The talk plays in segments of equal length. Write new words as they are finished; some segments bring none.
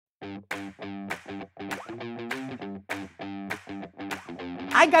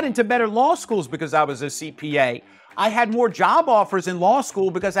I got into better law schools because I was a CPA. I had more job offers in law school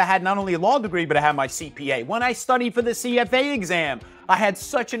because I had not only a law degree, but I had my CPA. When I studied for the CPA exam, I had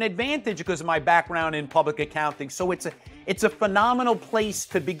such an advantage because of my background in public accounting. So it's a phenomenal place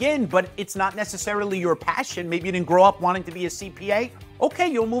to begin, but it's not necessarily your passion. Maybe you didn't grow up wanting to be a CPA. Okay,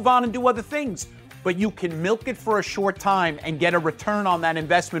 you'll move on and do other things, but you can milk it for a short time and get a return on that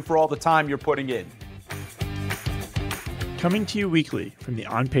investment for all the time you're putting in. Coming to you weekly from the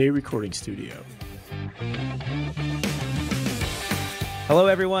OnPay recording studio. Hello,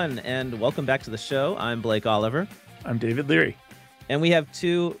 everyone, and welcome back to the show. I'm Blake Oliver. I'm David Leary. And we have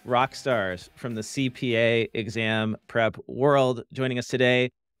two rock stars from the CPA Exam Prep world joining us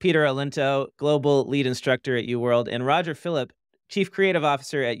today. Peter Olinto, Global Lead Instructor at UWorld, and Roger Philipp, Chief Creative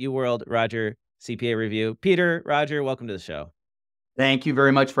Officer at UWorld, Roger, CPA Review. Peter, Roger, welcome to the show. Thank you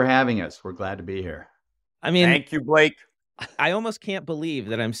very much for having us. We're glad to be here. I mean, thank you, Blake. I almost can't believe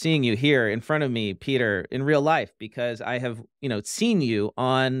that I'm seeing you here in front of me, Peter, in real life, because I have, seen you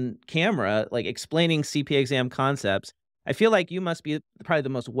on camera, like explaining CPA exam concepts. I feel like you must be probably the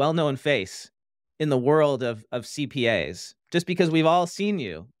most well-known face in the world of CPAs, just because we've all seen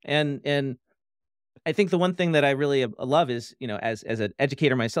you. And I think the one thing that I really love is, as an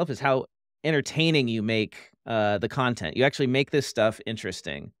educator myself, is how entertaining you make the content. You actually make this stuff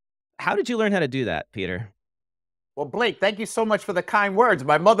interesting. How did you learn how to do that, Peter? Well, Blake, thank you so much for the kind words.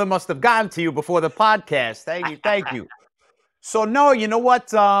 My mother must have gotten to you before the podcast. Thank you. So, no, you know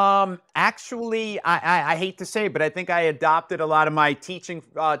what? Actually, I hate to say it, but I think I adopted a lot of my teaching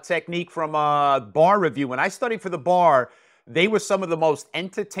technique from bar review. When I studied for the bar, they were some of the most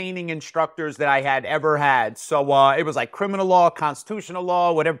entertaining instructors that I had ever had. So it was like criminal law, constitutional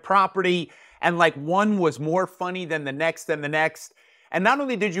law, whatever, property. And like one was more funny than the next. And not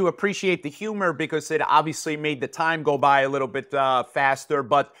only did you appreciate the humor because it obviously made the time go by a little bit faster,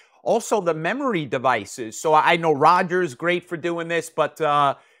 but also the memory devices. So I know Roger's great for doing this, but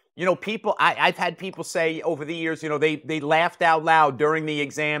people, I've had people say over the years, they laughed out loud during the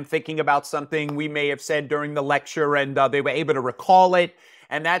exam thinking about something we may have said during the lecture, and they were able to recall it.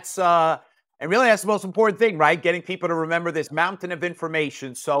 And that's the most important thing, right? Getting people to remember this mountain of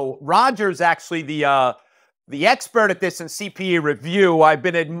information. So Roger's actually the expert at this in CPA Review. I've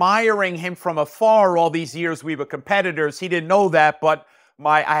been admiring him from afar all these years. We were competitors. He didn't know that, but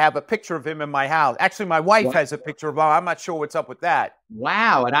I have a picture of him in my house. Actually, my wife has a picture of him. I'm not sure what's up with that.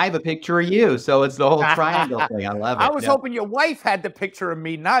 Wow, and I have a picture of you, so it's the whole triangle thing. I love it. I was hoping your wife had the picture of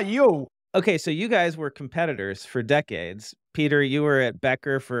me, not you. Okay, so you guys were competitors for decades. Peter, you were at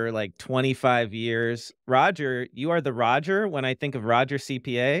Becker for like 25 years. Roger, you are the Roger when I think of Roger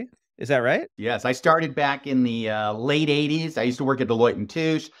CPA. Is that right? Yes, I started back in the late 80s. I used to work at Deloitte and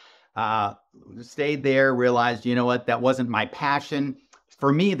Touche, stayed there, realized, that wasn't my passion.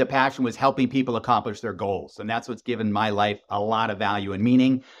 For me, the passion was helping people accomplish their goals. And that's what's given my life a lot of value and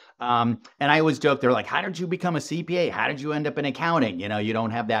meaning. And I always joke, they're like, how did you become a CPA? How did you end up in accounting? You don't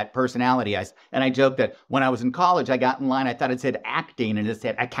have that personality. And I joke that when I was in college, I got in line, I thought it said acting and it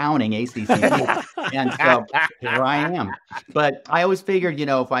said accounting, ACCA. And so here I am. But I always figured,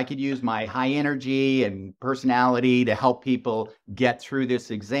 if I could use my high energy and personality to help people get through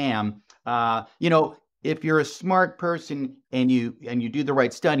this exam, if you're a smart person and you do the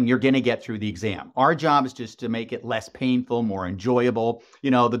right studying, you're going to get through the exam. Our job is just to make it less painful, more enjoyable.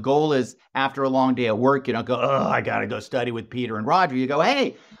 The goal is after a long day at work, you don't go, oh, I got to go study with Peter and Roger. You go,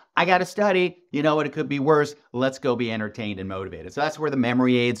 hey, I got to study. You know what? It could be worse. Let's go be entertained and motivated. So that's where the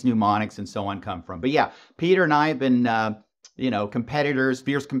memory aids, mnemonics, and so on come from. But yeah, Peter and I have been, competitors,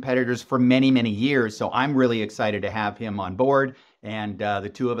 fierce competitors for many, many years. So I'm really excited to have him on board. And the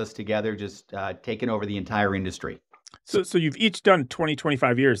two of us together just taking over the entire industry. So you've each done 20,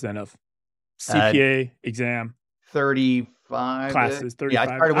 25 years then of CPA exam. 35. Classes, 35. Yeah,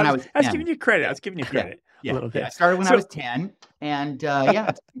 I started when I was 10. I was giving you credit. A little bit. Yeah, I started when I was 10. And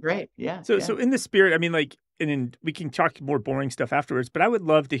it's great. Yeah. So in the spirit, we can talk more boring stuff afterwards, but I would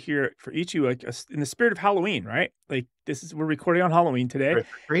love to hear for each of you, like in the spirit of Halloween, right? Like we're recording on Halloween today.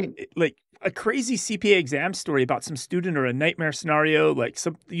 Great. Like a crazy CPA exam story about some student or a nightmare scenario,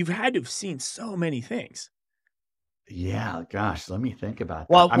 you've had to have seen so many things. Yeah, gosh, let me think about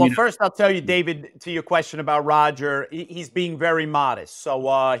that. Well, first I'll tell you, David, to your question about Roger, he's being very modest.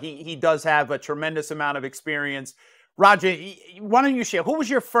 So he does have a tremendous amount of experience. Roger, why don't you share? Who was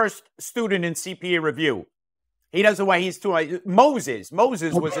your first student in CPA Review? He doesn't why he's too Moses.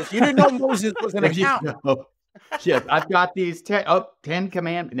 Moses was this. You didn't know Moses was an accountant. Yes, I've got these 10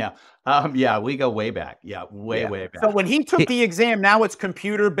 commandments. No, yeah, we go way back. Yeah, way back. So when he took the exam, now it's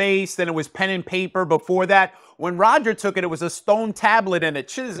computer based, and it was pen and paper before that. When Roger took it, it was a stone tablet and a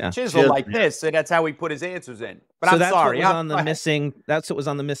chisel like this, and that's how he put his answers in. But so I'm that's sorry, what was on the missing. That's what was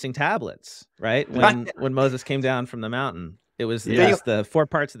on the missing tablets, right? When Moses came down from the mountain, it was just the 4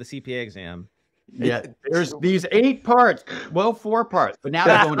 parts of the CPA exam. Yeah, there's these 8 parts. Well, 4 parts, but now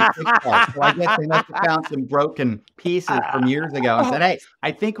they're going to 6 parts. So I guess they must have found some broken pieces from years ago and said, "Hey,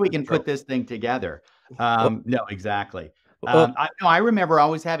 I think we can put this thing together." No, exactly. I remember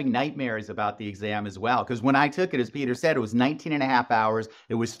always having nightmares about the exam as well, because when I took it, as Peter said, it was 19 and a half hours.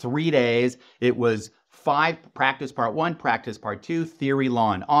 It was 3 days. It was 5 practice part 1, practice part 2, theory,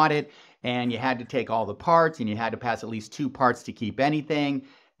 law, and audit. And you had to take all the parts, and you had to pass at least 2 parts to keep anything.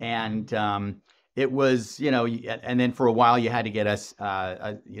 And it was, and then for a while you had to get us,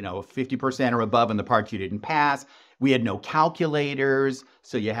 50% or above in the parts you didn't pass. We had no calculators,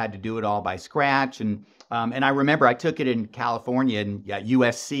 so you had to do it all by scratch. And I remember I took it in California and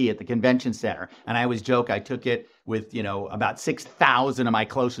USC at the convention center. And I always joke I took it with, about 6,000 of my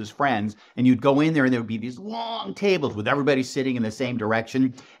closest friends. And you'd go in there and there would be these long tables with everybody sitting in the same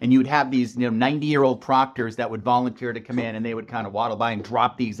direction. And you'd have these 90-year-old proctors that would volunteer to come in, and they would kind of waddle by and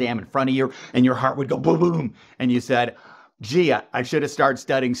drop the exam in front of you. And your heart would go boom, boom. And you said, gee, I should have started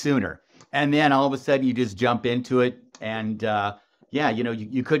studying sooner. And then all of a sudden you just jump into it. And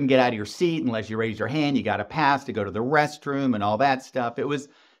you couldn't get out of your seat unless you raised your hand. You got a pass to go to the restroom and all that stuff. It was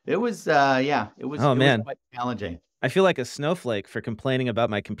quite challenging. I feel like a snowflake for complaining about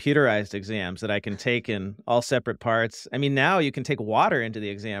my computerized exams that I can take in all separate parts. I mean, now you can take water into the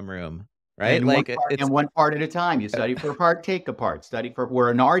exam room, right? And one part at a time. You study for a part, take a part, study for,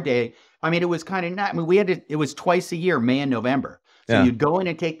 where in our day, it was kind of not, it was twice a year, May and November. So you'd go in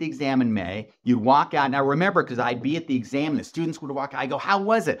and take the exam in May. You'd walk out. And I remember, because I'd be at the exam, and the students would walk out. I go, how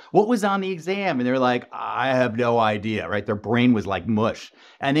was it? What was on the exam? And they're like, I have no idea, right? Their brain was like mush.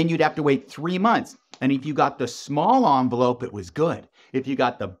 And then you'd have to wait 3 months. And if you got the small envelope, it was good. If you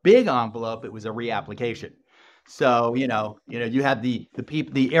got the big envelope, it was a reapplication. So, you had the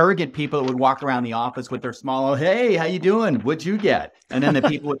people, the arrogant people that would walk around the office with their small, hey, how you doing? What'd you get? And then the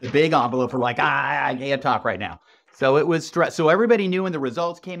people with the big envelope were like, I can't talk right now. So it was stress. So everybody knew when the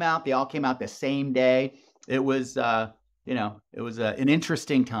results came out. They all came out the same day. It was, an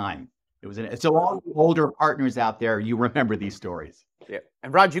interesting time. So all the older partners out there, you remember these stories. Yeah.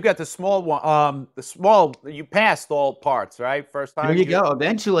 And Rod, you got the small one. You passed all parts, right? First time. There you go.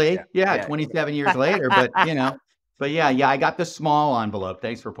 Eventually, 27 years later. But I got the small envelope.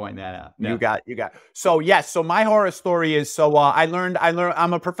 Thanks for pointing that out. No. You got. So yes. So my horror story is, I learned.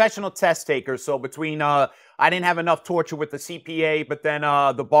 I'm a professional test taker. So between I didn't have enough torture with the CPA, but then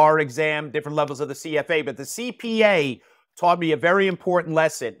the bar exam, different levels of the CFA. But the CPA taught me a very important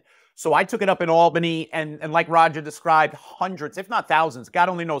lesson. So I took it up in Albany, and like Roger described, hundreds, if not thousands, God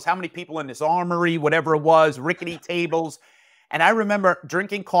only knows how many people in this armory, whatever it was, rickety tables. And I remember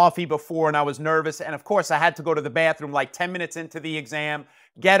drinking coffee before, and I was nervous. And of course, I had to go to the bathroom like 10 minutes into the exam,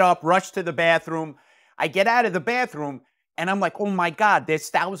 get up, rush to the bathroom. I get out of the bathroom, and I'm like, oh my God, there's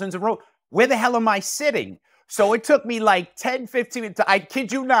thousands of rows. Where the hell am I sitting? So it took me like 10, 15 minutes, I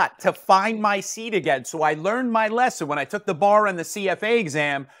kid you not, to find my seat again. So I learned my lesson. When I took the bar and the CFA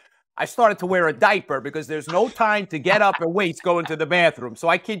exam, I started to wear a diaper because there's no time to get up and wait to go into the bathroom. So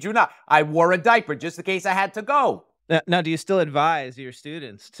I kid you not, I wore a diaper just in case I had to go. Now, do you still advise your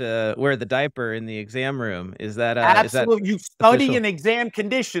students to wear the diaper in the exam room? Is that absolutely? You study official? in exam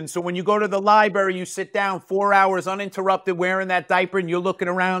conditions. So when you go to the library, you sit down 4 hours uninterrupted, wearing that diaper, and you're looking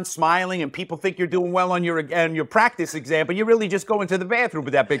around, smiling, and people think you're doing well on your practice exam, but you really just go into the bathroom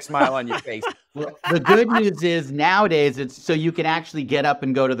with that big smile on your face. Well, the good news is nowadays it's so you can actually get up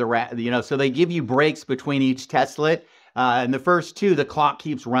and go to the so they give you breaks between each testlet. And the first 2, the clock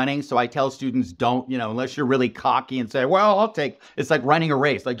keeps running. So I tell students, don't, unless you're really cocky and say, well, it's like running a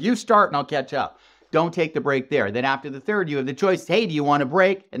race. Like, you start and I'll catch up. Don't take the break there. Then after the 3rd, you have the choice. Hey, do you want a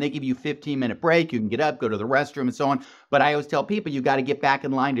break? And they give you a 15-minute break. You can get up, go to the restroom and so on. But I always tell people you got to get back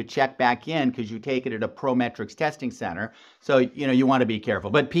in line to check back in because you take it at a Prometrics testing center. So, you want to be careful.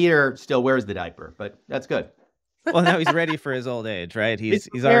 But Peter still wears the diaper, but that's good. Well, now he's ready for his old age, right? He's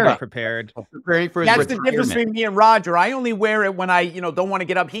already prepared. Preparing for his That's retirement. the difference between me and Roger. I only wear it when I, don't want to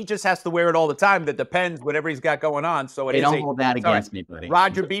get up. He just has to wear it all the time. That depends, whatever he's got going on. So don't hold that against me, buddy.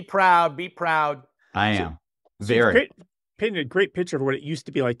 Roger, be proud. Be proud. I am. Very. Painted a great picture of what it used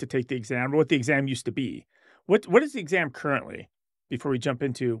to be like to take the exam, or what the exam used to be. What is the exam currently? before we jump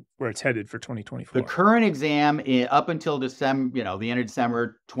into where it's headed for 2024? The current exam up until December, the end of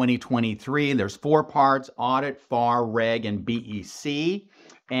December 2023, there's 4 parts: audit, FAR, reg, and BEC.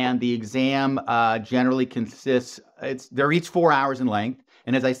 And the exam generally consists, they're each 4 hours in length.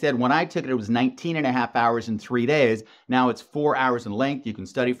 And as I said, when I took it, it was 19 and a half hours in 3 days. Now it's 4 hours in length. You can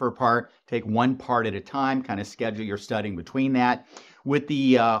study for a part, take one part at a time, kind of schedule your studying between that. With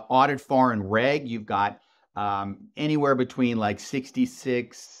the audit, FAR, and reg, you've got anywhere between like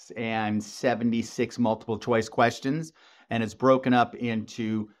 66 and 76 multiple choice questions. And it's broken up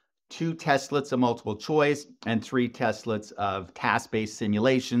into 2 testlets of multiple choice and 3 testlets of task-based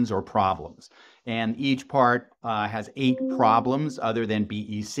simulations or problems. And each part has 8 problems other than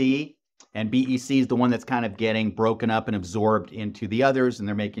BEC. And BEC is the one that's kind of getting broken up and absorbed into the others, and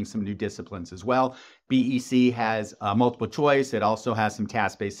they're making some new disciplines as well. BEC has multiple choice. It also has some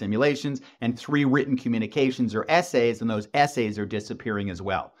task-based simulations and 3 written communications or essays, and those essays are disappearing as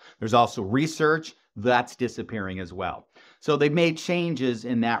well. There's also research. That's disappearing as well. So they've made changes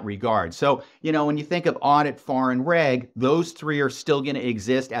in that regard. So, when you think of audit, FAR, and reg, those 3 are still going to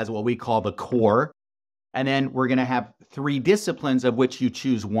exist as what we call the core. And then we're going to have 3 disciplines of which you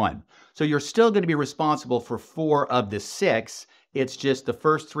choose 1. So you're still going to be responsible for 4 of the 6. It's just the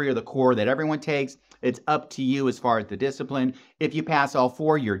first 3 are the core that everyone takes. It's up to you as far as the discipline. If you pass all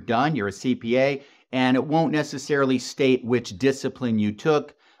 4, you're done. You're a CPA. And it won't necessarily state which discipline you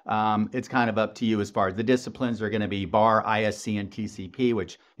took. It's kind of up to you as far as the disciplines are going to be BAR, ISC, and TCP,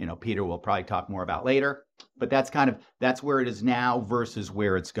 which, Peter will probably talk more about later. But that's where it is now versus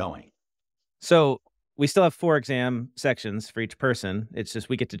where it's going. So we still have 4 exam sections for each person. It's just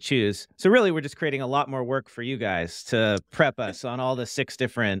we get to choose. So really, we're just creating a lot more work for you guys to prep us on all the 6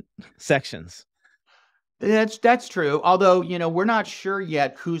 different sections. That's true. Although, we're not sure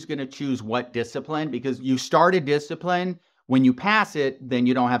yet who's going to choose what discipline, because you start a discipline. When you pass it, then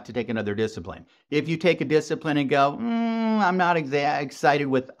you don't have to take another discipline. If you take a discipline and go, I'm not excited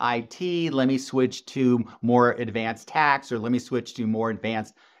with IT, let me switch to more advanced tax, or let me switch to more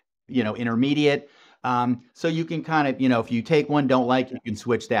advanced, intermediate. So you can kind of, if you take one, don't like it, you can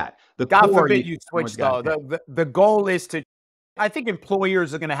switch that. God forbid you switch, though. The goal is to, I think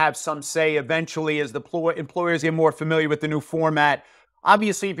employers are going to have some say eventually as the employers get more familiar with the new format.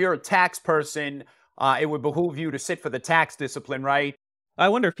 Obviously, if you're a tax person, it would behoove you to sit for the tax discipline, right? I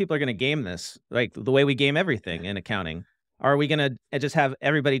wonder if people are going to game this, like the way we game everything in accounting. Are we going to just have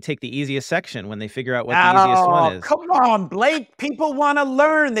everybody take the easiest section when they figure out what the easiest one is? Come on, Blake. People want to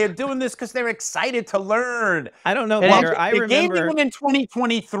learn. They're doing this because they're excited to learn. I don't know, Peter. I remember gaming in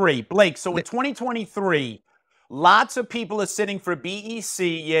 2023, Blake. So in 2023, lots of people are sitting for BEC.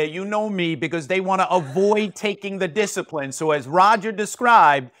 Yeah, you know me, because they want to avoid taking the discipline. So as Roger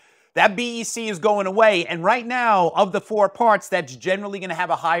described, that BEC is going away. And right now, of the 4 parts, that's generally going to have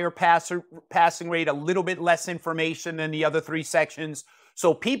a higher passing rate, a little bit less information than the other 3 sections.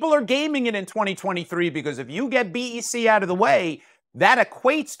 So people are gaming it in 2023, because if you get BEC out of the way, that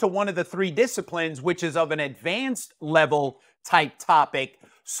equates to one of the 3 disciplines, which is of an advanced level type topic.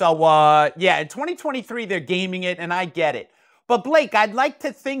 So, yeah, in 2023, they're gaming it, and I get it. But Blake, I'd like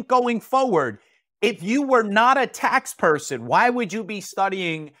to think going forward, if you were not a tax person, why would you be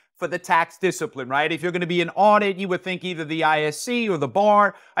studying for the tax discipline, right? If you're going to be an audit, you would think either the ISC or the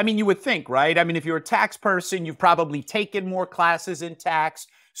BAR. I mean, you would think, right? I mean, if you're a tax person, you've probably taken more classes in tax,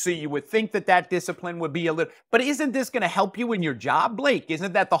 so you would think that discipline would be a little... But isn't this going to help you in your job, Blake?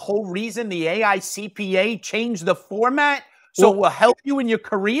 Isn't that the whole reason the AI CPA changed the format? So it will help you in your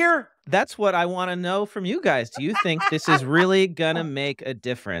career? That's what I want to know from you guys. Do you think this is really going to make a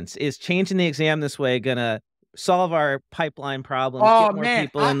difference? Is changing the exam this way going to solve our pipeline problems, get more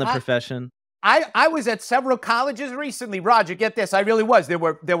people in the profession? I was at several colleges recently. Roger, get this. I really was. There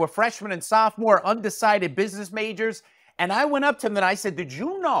were freshmen and sophomore undecided business majors. And I went up to them and I said, did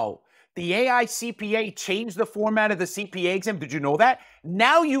you know the AI CPA changed the format of the CPA exam? Did you know that?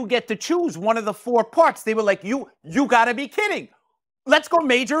 Now you get to choose one of the 4 parts. They were like, you got to be kidding. Let's go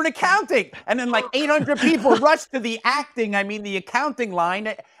major in accounting. And then like 800 people rushed to the accounting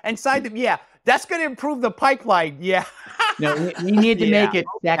line and signed them. Yeah. That's going to improve the pipeline. Yeah. No, we need to make it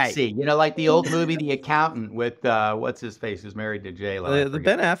sexy. Like the old movie, The Accountant, with what's his face, who's married to J-Lo. The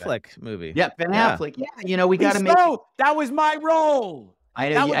Ben Affleck movie. Yeah, Ben Affleck. Yeah, we got to make it. That was my role.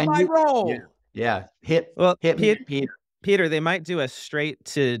 That was my role. Yeah. Peter, they might do a straight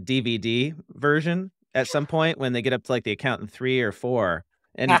to DVD version at some point when they get up to like The Accountant 3 or 4.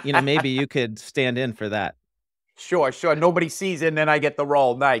 And, maybe you could stand in for that. Sure. Nobody sees it, and then I get the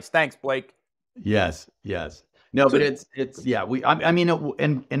role. Nice. Thanks, Blake. Yes. No, So but yeah. I mean,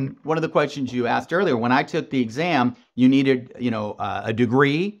 and one of the questions you asked earlier, when I took the exam, you needed, a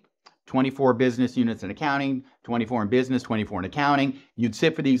degree, 24 business units in accounting, 24 in business, 24 in accounting. You'd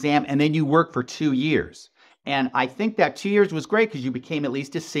sit for the exam, and then you work for 2 years. And I think that 2 years was great because you became at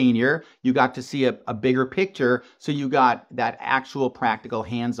least a senior. You got to see a bigger picture. So you got that actual practical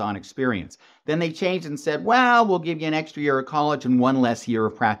hands-on experience. Then they changed and said, well, we'll give you an extra year of college and one less year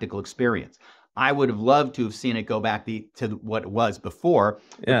of practical experience. I would have loved to have seen it go back to what it was before.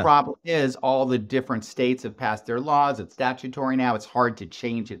 The Yeah. problem is all the different states have passed their laws. It's statutory now. It's hard to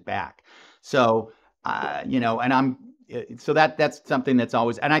change it back. So, and so that's something that's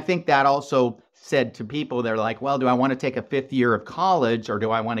always, and I think that also said to people, they're like, well, do I want to take a 5th year of college or do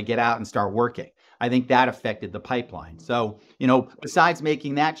I want to get out and start working? I think that affected the pipeline. So, besides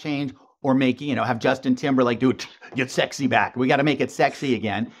making that change or making, have Justin Timberlake do it, get sexy back. We got to make it sexy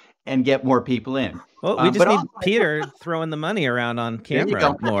again and get more people in. Well, we just but need also, Peter throwing the money around on there you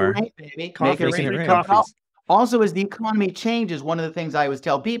camera go. more. Right, baby. coffee, Make it free rain. coffees. Also, as the economy changes, one of the things I always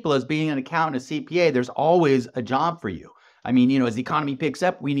tell people is being an accountant, a CPA, there's always a job for you. I mean, as the economy picks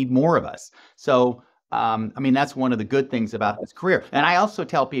up, we need more of us. So, that's one of the good things about this career. And I also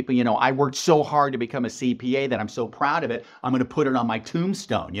tell people, I worked so hard to become a CPA that I'm so proud of it. I'm going to put it on my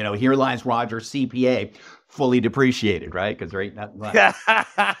tombstone. Here lies Roger, CPA, fully depreciated, right? Because there ain't nothing left.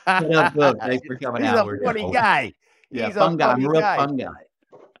 Thanks for coming out. He's a funny guy. Yeah, He's fun a guy. I'm funny a real guy. fun guy.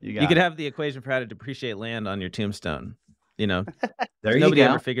 You could have the equation for how to depreciate land on your tombstone. There you Nobody go.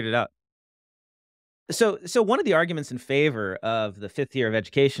 ever figured it out. So one of the arguments in favor of the 5th year of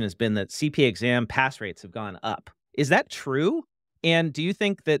education has been that CPA exam pass rates have gone up. Is that true? And do you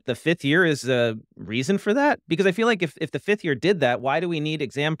think that the 5th year is a reason for that? Because I feel like if the 5th year did that, why do we need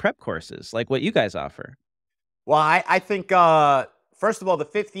exam prep courses like what you guys offer? Well, I think, first of all, the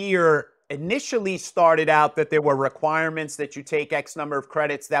 5th year initially started out that there were requirements that you take X number of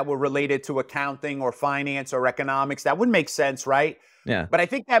credits that were related to accounting or finance or economics. That would make sense, right? Yeah. But I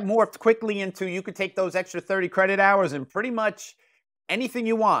think that morphed quickly into you could take those extra 30 credit hours and pretty much anything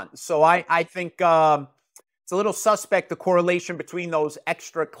you want. So I think it's a little suspect, the correlation between those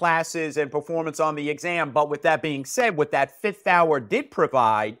extra classes and performance on the exam. But with that being said, what that 5th hour did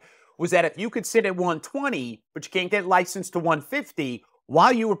provide was that if you could sit at 120, but you can't get licensed to 150,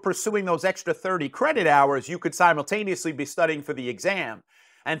 while you were pursuing those extra 30 credit hours, you could simultaneously be studying for the exam.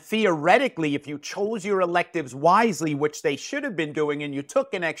 And theoretically, if you chose your electives wisely, which they should have been doing, and you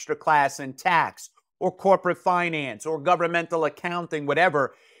took an extra class in tax or corporate finance or governmental accounting,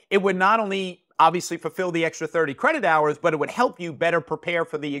 whatever, it would not only obviously fulfill the extra 30 credit hours, but it would help you better prepare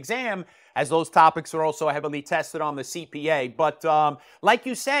for the exam, as those topics are also heavily tested on the CPA. But like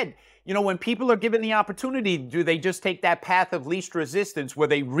you said, when people are given the opportunity, do they just take that path of least resistance? Were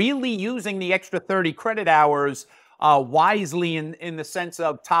they really using the extra 30 credit hours wisely in the sense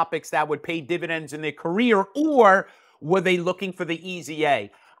of topics that would pay dividends in their career, or were they looking for the easy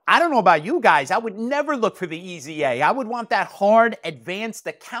A? I don't know about you guys. I would never look for the easy A. I would want that hard, advanced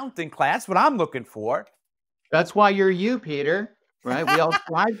accounting class, what I'm looking for. That's why you're you, Peter, right? We all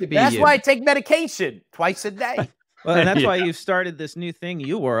strive to be That's you. why I take medication twice a day. Well, and that's why you've started this new thing,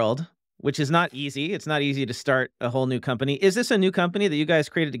 UWorld, which is not easy. It's not easy to start a whole new company. Is this a new company that you guys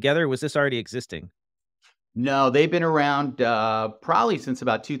created together, or was this already existing? No, they've been around probably since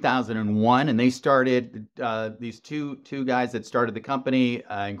about 2001, and they started these two guys that started the company,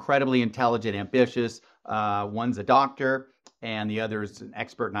 incredibly intelligent, ambitious. One's a doctor, and the other's an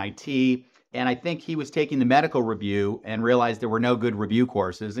expert in IT. And I think he was taking the medical review and realized there were no good review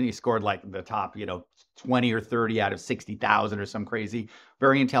courses, and he scored like the top, 20 or 30 out of 60,000 or some crazy,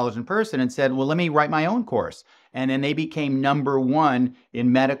 very intelligent person, and said, well, let me write my own course. And then they became #1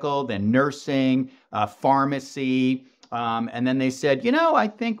 in medical, then nursing, pharmacy. And then they said, I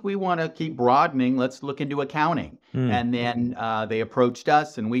think we want to keep broadening. Let's look into accounting. And then they approached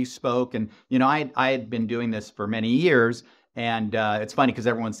us and we spoke. And, I had been doing this for many years. And it's funny because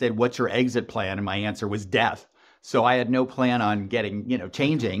everyone said, what's your exit plan? And my answer was death. So I had no plan on getting,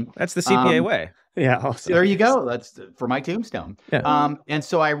 changing. That's the CPA way. Yeah. Also. There you go. That's for my tombstone. Yeah. And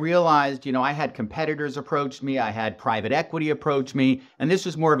so I realized, I had competitors approach me. I had private equity approach me. And this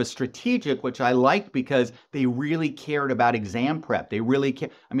was more of a strategic, which I liked because they really cared about exam prep. They really care.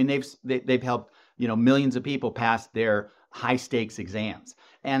 I mean, they've helped, millions of people pass their high stakes exams.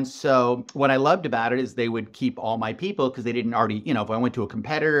 And so what I loved about it is they would keep all my people because they didn't already, if I went to a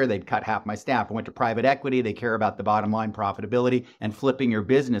competitor, they'd cut half my staff. I went to private equity, they care about the bottom line profitability and flipping your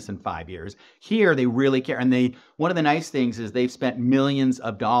business in 5 years. Here, they really care. And one of the nice things is they've spent millions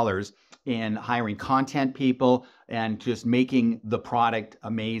of dollars in hiring content people, and just making the product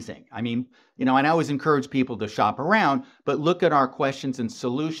amazing. I mean, and I always encourage people to shop around, but look at our questions and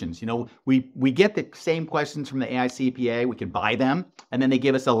solutions. We get the same questions from the AI CPA, we can buy them, and then they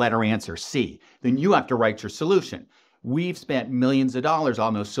give us a letter answer, C. Then you have to write your solution. We've spent millions of dollars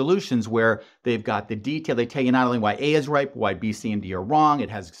on those solutions where they've got the detail. They tell you not only why A is right, but why B, C, and D are wrong.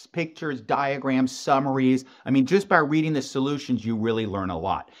 It has pictures, diagrams, summaries. I mean, just by reading the solutions, you really learn a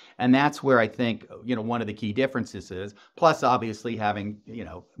lot. And that's where I think, one of the key differences is, plus obviously having,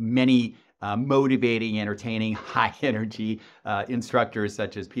 many motivating, entertaining, high energy instructors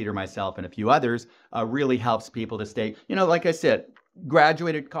such as Peter, myself, and a few others really helps people to stay, like I said,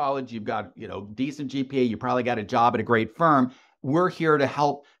 graduated college, you've got, decent GPA, you probably got a job at a great firm. We're here to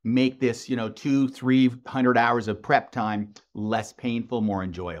help make this, 200-300 hours of prep time less painful, more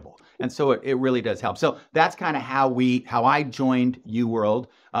enjoyable. And so it really does help. So that's kind of how I joined UWorld.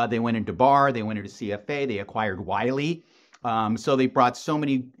 They went into BAR, they went into CFA, they acquired Wiley. So they brought so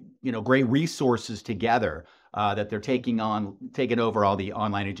many, great resources together that they're taking over all the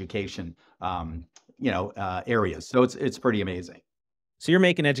online education, areas. So it's pretty amazing. So you're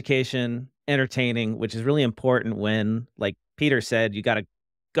making education entertaining, which is really important when, like Peter said, you got to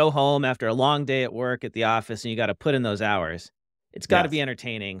go home after a long day at work at the office and you got to put in those hours. It's got to be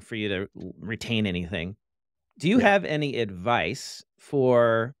entertaining for you to retain anything. Do you have any advice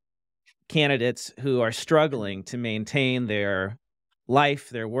for candidates who are struggling to maintain their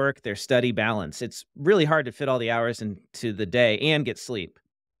life, their work, their study balance? It's really hard to fit all the hours into the day and get sleep.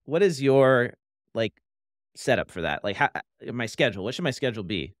 What is your setup for that? My schedule, what should my schedule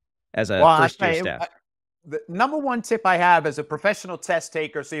be as a first-year staff? The number one tip I have as a professional test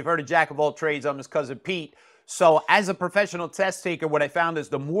taker, so you've heard of Jack of all trades, I'm his cousin Pete. So as a professional test taker, what I found is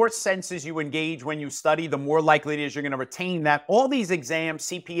the more senses you engage when you study, the more likely it is you're going to retain that. All these exams,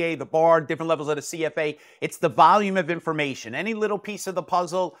 CPA, the BAR, different levels of the CFA, it's the volume of information. Any little piece of the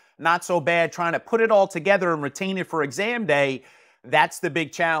puzzle, not so bad. Trying to put it all together and retain it for exam day, that's the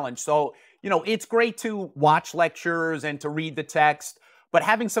big challenge. So, it's great to watch lectures and to read the text, but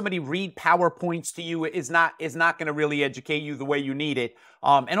having somebody read PowerPoints to you is not going to really educate you the way you need it.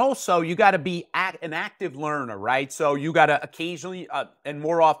 And also, you got to be an active learner, right? So you got to occasionally, and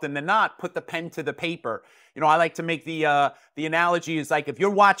more often than not, put the pen to the paper. I like to make the analogy is like if you're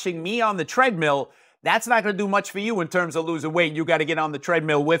watching me on the treadmill, that's not going to do much for you in terms of losing weight. You got to get on the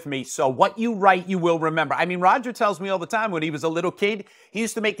treadmill with me. So what you write, you will remember. I mean, Roger tells me all the time when he was a little kid, he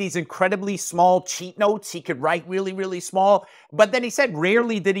used to make these incredibly small cheat notes. He could write really, really small. But then he said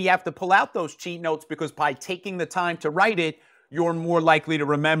rarely did he have to pull out those cheat notes because by taking the time to write it, you're more likely to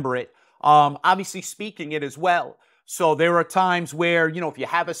remember it. Obviously speaking it as well. So there are times where, if you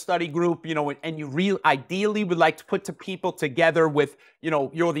have a study group, and you ideally would like to put people together with,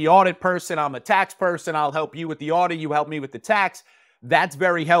 you're the audit person, I'm a tax person, I'll help you with the audit, you help me with the tax. That's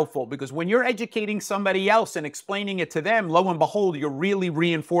very helpful because when you're educating somebody else and explaining it to them, lo and behold, you're really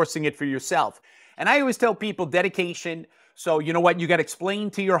reinforcing it for yourself. And I always tell people dedication. So you know what? You got to explain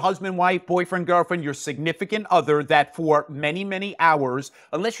to your husband, wife, boyfriend, girlfriend, your significant other that for many, many hours,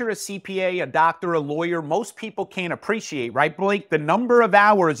 unless you're a CPA, a doctor, a lawyer, most people can't appreciate, right, Blake? The number of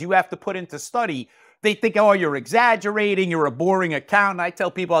hours you have to put into study, they think, oh, you're exaggerating, you're a boring accountant. I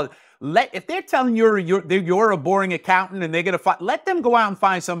tell people, if they're telling you're a boring accountant and they're going to let them go out and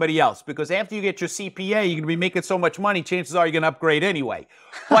find somebody else because after you get your CPA, you're going to be making so much money, chances are you're going to upgrade anyway.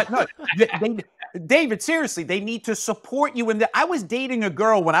 But no, David, seriously, they need to support you in that. I was dating a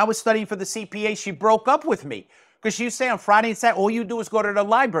girl when I was studying for the CPA. She broke up with me because she used to say on Friday and Saturday, all you do is go to the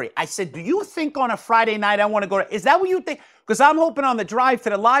library. I said, do you think on a Friday night I want to go to, is that what you think? Because I'm hoping on the drive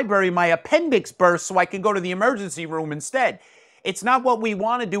to the library, my appendix bursts so I can go to the emergency room instead. It's not what we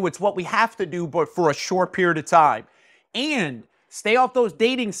want to do. It's what we have to do, but for a short period of time. And stay off those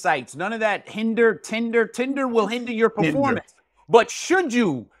dating sites. None of that Tinder will hinder your performance. But should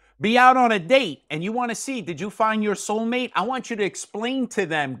you be out on a date and you want to see, did you find your soulmate? I want you to explain to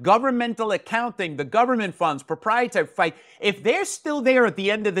them governmental accounting, the government funds, proprietary fight. If they're still there at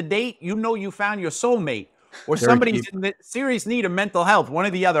the end of the date, you know you found your soulmate or somebody's in serious need of mental health, one or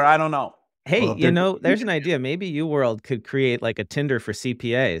the other. I don't know. Hey, there's an idea. Maybe UWorld could create like a Tinder for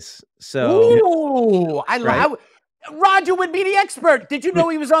CPAs. So, ooh, Roger would be the expert.Id you know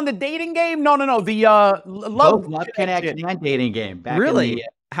he was on the dating game? No. The love connection and dating game. Really?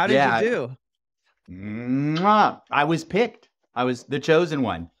 How did you do? I was picked. I was the chosen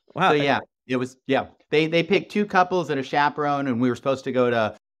one. Wow. So it was. They picked two couples and a chaperone, and we were supposed to go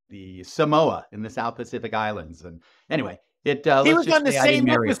to the Samoa in the South Pacific Islands. And anyway. He was on the same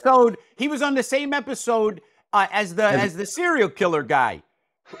episode. He was on the same episode as the serial killer guy.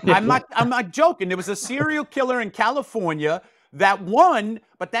 I'm not joking. There was a serial killer in California that won,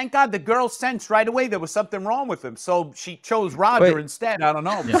 but thank God the girl sensed right away there was something wrong with him. So she chose Roger instead. I don't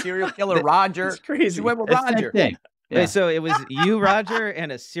know. Yeah. Serial killer Roger. That's crazy. She went with It's the same Roger. thing. Yeah. Wait, so it was you, Roger, and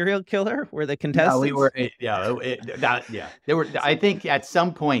a serial killer were the Yeah, contestants? we were. There were. I think at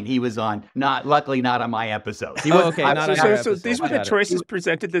some point he was on. Luckily not on my episode. He was. Okay, I not was on your So episode. these were the Got it. choices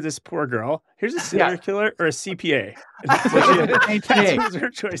presented to this poor girl. Here's a serial killer or a CPA. Same thing. Those are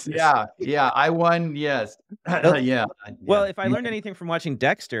choices. Yeah. I won. Yes. Yeah. Well, if I learned anything from watching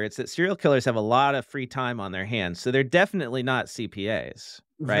Dexter, it's that serial killers have a lot of free time on their hands, so they're definitely not CPAs,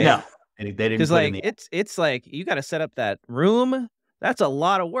 right? No, they didn't. Because put in like the, it's like you got to set up that room. That's a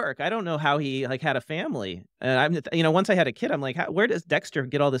lot of work. I don't know how he like had a family. And once I had a kid, I'm like, where does Dexter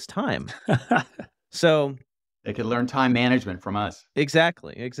get all this time? So they could learn time management from us.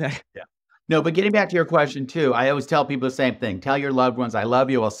 exactly. Yeah. No, but getting back to your question too, I always tell people the same thing. Tell your loved ones, I love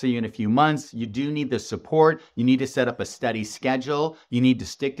you. I'll see you in a few months. You do need the support. You need to set up a study schedule. You need to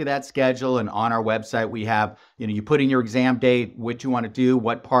stick to that schedule. And on our website, we have, you put in your exam date, what you want to do,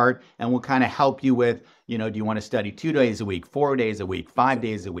 what part, and we'll kind of help you with, do you want to study 2 days a week, 4 days a week, 5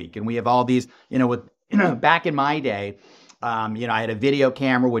 days a week? And we have all these, back in my day, I had a video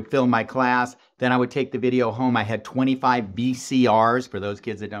camera, would film my class. Then I would take the video home. I had 25 VCRs, for those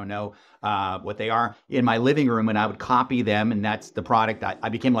kids that don't know what they are, in my living room, and I would copy them, and that's the product. I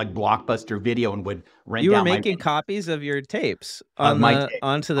became like Blockbuster Video and would rent You were out making copies of your tapes Of my on tape.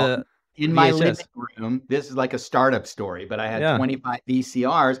 onto the in my VHS. living room. This is like a startup story, but I had 25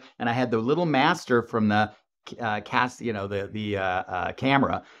 VCRs, and I had the little master from the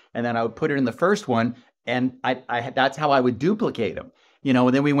camera, and then I would put it in the first one, and that's how I would duplicate them. And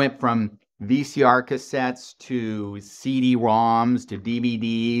then we went from VCR cassettes to CD-ROMs to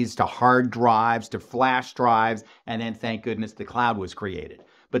DVDs to hard drives to flash drives, and then thank goodness the cloud was created.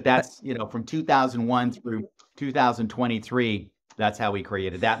 But that's from 2001 through 2023. That's how we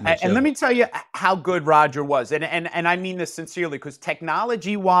created that. And let me tell you how good Roger was, and I mean this sincerely, because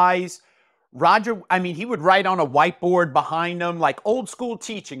technology-wise, Roger, he would write on a whiteboard behind him, like old school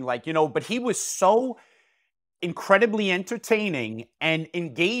teaching, but he was so incredibly entertaining and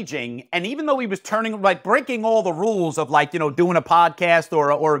engaging. And even though he was breaking all the rules of doing a podcast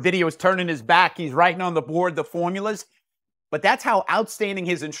or a video, is turning his back, he's writing on the board the formulas. But that's how outstanding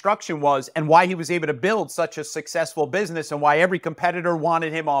his instruction was, and why he was able to build such a successful business, and why every competitor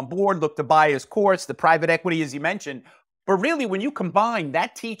wanted him on board, looked to buy his course, the private equity, as you mentioned. But really, when you combine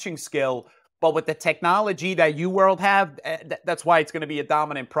that teaching skill, but with the technology that UWorld have, that's why it's going to be a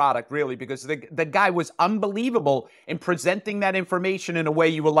dominant product, really, because the guy was unbelievable in presenting that information in a way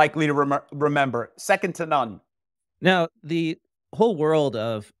you were likely to remember. Second to none. Now, the whole world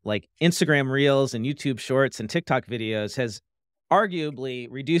of like Instagram Reels and YouTube Shorts and TikTok videos has arguably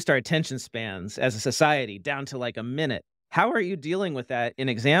reduced our attention spans as a society down to like a minute. How are you dealing with that in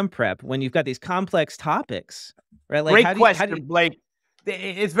exam prep when you've got these complex topics? Right? Like, Great question, Blake.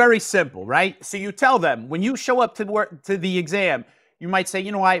 It's very simple, right? So you tell them when you show up to the exam, you might say,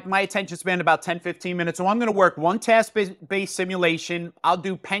 my attention span about 10, 15 minutes. So I'm going to work one task-based simulation. I'll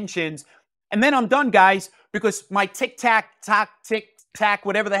do pensions. And then I'm done, guys, because my tick-tack,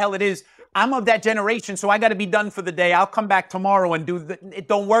 whatever the hell it is, I'm of that generation, so I got to be done for the day. I'll come back tomorrow and it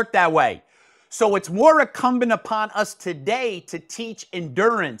don't work that way. So it's more incumbent upon us today to teach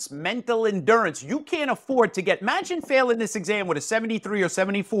endurance, mental endurance. You can't afford to imagine failing this exam with a 73 or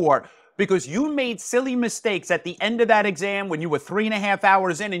 74 because you made silly mistakes at the end of that exam when you were 3.5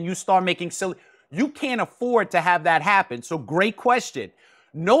 hours in and you start making you can't afford to have that happen. So great question.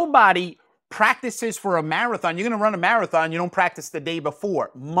 Nobody practices for a marathon. You're going to run a marathon. You don't practice the day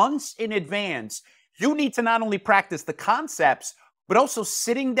before. Months in advance, you need to not only practice the concepts, but also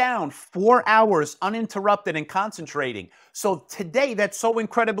sitting down 4 hours uninterrupted and concentrating. So today, that's so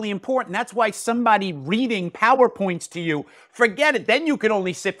incredibly important. That's why somebody reading PowerPoints to you, forget it. Then you can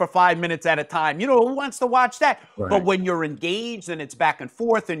only sit for 5 minutes at a time. Who wants to watch that? Right. But when you're engaged and it's back and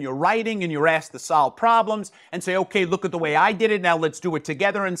forth and you're writing and you're asked to solve problems and say, okay, look at the way I did it. Now let's do it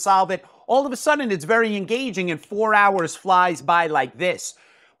together and solve it. All of a sudden, it's very engaging and 4 hours flies by like this.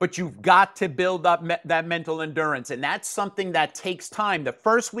 But you've got to build up that mental endurance. And that's something that takes time. The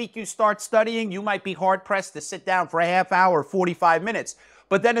first week you start studying, you might be hard-pressed to sit down for a half hour, 45 minutes.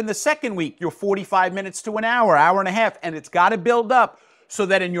 But then in the second week, you're 45 minutes to an hour and a half. And it's got to build up so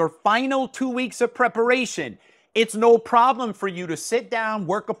that in your final 2 weeks of preparation, it's no problem for you to sit down,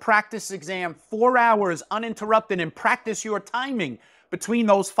 work a practice exam, 4 hours uninterrupted, and practice your timing between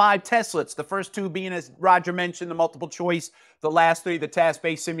those 5 testlets, the first 2 being, as Roger mentioned, the multiple choice, the last 3, the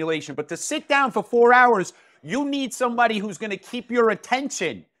task-based simulation. But to sit down for 4 hours, You need somebody who's going to keep your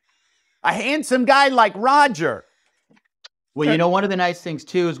attention. A handsome guy like Roger. Well, you know, one of the nice things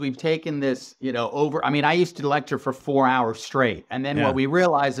too is we've taken this, you know, I mean, I used to lecture for 4 hours straight. And then what we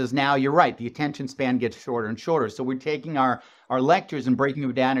realize is now you're right, the attention span gets shorter and shorter. So we're taking our lectures and breaking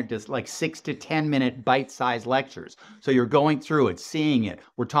them down into like 6 to 10 minute bite-sized lectures. So you're going through it, seeing it.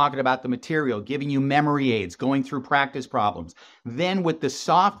 We're talking about the material, giving you memory aids, going through practice problems. Then with the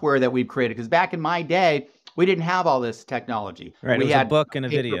software that we've created, because back in my day, we didn't have all this technology. Right, we it was had a book and a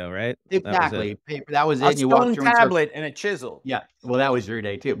paper, video, right? Exactly. That was it. A And you walk stone through tablet and a chisel. Yeah, well, that was your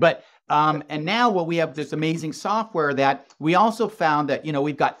day too. But and now what we have this amazing software that we also found that, you know,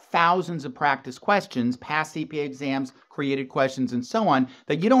 we've got thousands of practice questions, past CPA exams, created questions, and so on,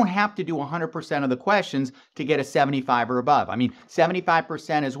 that you don't have to do 100% of the questions to get a 75 or above. I mean,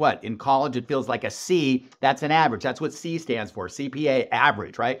 75% is what? In college, it feels like a C. That's an average. That's what C stands for, CPA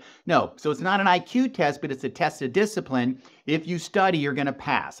average, right? No, so it's not an IQ test, but it's a test of discipline. If you study, you're going to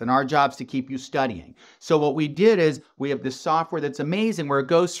pass, and our job's to keep you studying. So what we did is we have this software that's amazing where it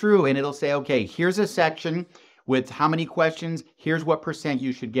goes through and it'll say, okay, here's a section with how many questions, here's what percent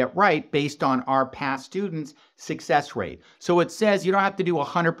you should get right based on our past students' success rate. So it says you don't have to do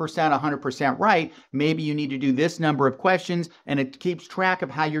 100% right. Maybe you need to do this number of questions, and it keeps track of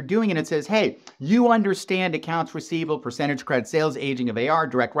how you're doing. And it says, hey, you understand accounts receivable, percentage credit sales, aging of AR,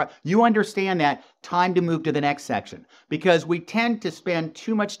 direct right. You understand that. Time to move to the next section, because we tend to spend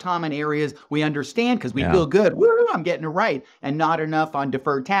too much time in areas we understand because we feel good. Woo, I'm getting it right, and not enough on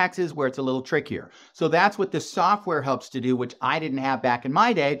deferred taxes where it's a little trickier. So that's what the software helps to do, which I didn't have back in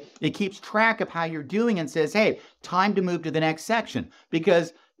my day. It keeps track of how you're doing and says, hey, time to move to the next section.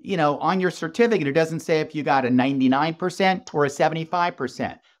 Because, you know, on your certificate, it doesn't say if you got a 99% or a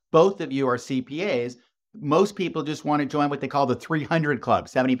 75%. Both of you are CPAs. Most people just want to join what they call the 300 club,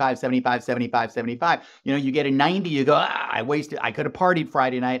 75, 75, 75, 75. You know, you get a 90, you go, I wasted, I could have partied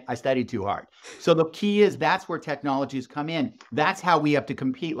Friday night. I studied too hard. So the key is that's where technologies come in. That's how we have to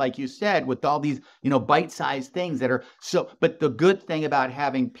compete, like you said, with all these, you know, bite-sized things that are so, but the good thing about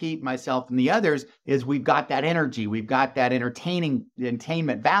having Pete, myself, and the others is we've got that energy. We've got that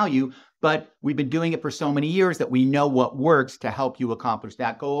entertainment value, but we've been doing it for so many years that we know what works to help you accomplish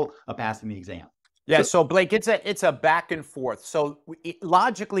that goal of passing the exam. Yeah, so Blake, it's a back and forth. So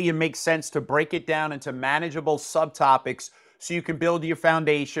logically, it makes sense to break it down into manageable subtopics so you can build your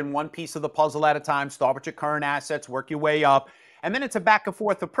foundation one piece of the puzzle at a time, start with your current assets, work your way up. And then it's a back and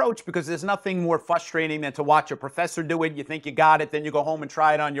forth approach because there's nothing more frustrating than to watch a professor do it. You think you got it, then you go home and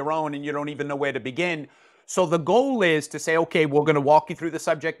try it on your own and you don't even know where to begin. So the goal is to say, okay, we're going to walk you through the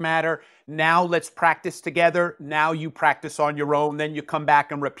subject matter. Now let's practice together. Now you practice on your own. Then you come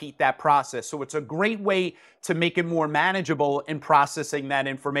back and repeat that process. So it's a great way to make it more manageable in processing that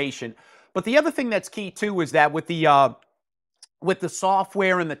information. But the other thing that's key too is that with the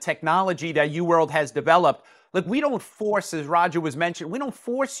software and the technology that UWorld has developed, like we don't force, as Roger was mentioning, we don't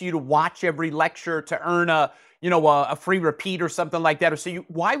force you to watch every lecture to earn a free repeat or something like that. Or so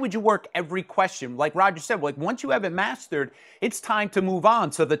why would you work every question? Like Roger said, like once you have it mastered, it's time to move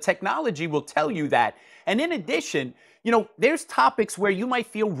on. So the technology will tell you that. And in addition, you know, there's topics where you might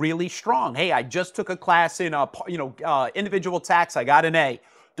feel really strong. Hey, I just took a class in, individual tax. I got an A.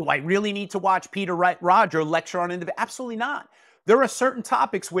 Do I really need to watch Peter Roger lecture on individual? Absolutely not. There are certain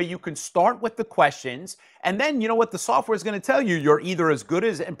topics where you can start with the questions, and then you know what the software is going to tell you. You're either as good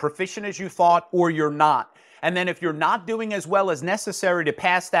as and proficient as you thought, or you're not. And then if you're not doing as well as necessary to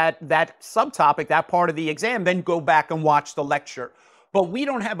pass that subtopic, that part of the exam, then go back and watch the lecture. But we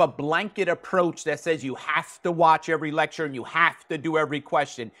don't have a blanket approach that says you have to watch every lecture and you have to do every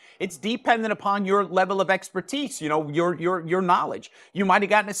question. It's dependent upon your level of expertise, you know, your knowledge. You might have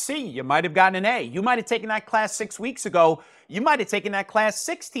gotten a C, you might have gotten an A. You might have taken that class 6 weeks ago. You might have taken that class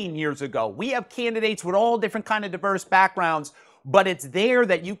 16 years ago. We have candidates with all different kind of diverse backgrounds, but it's there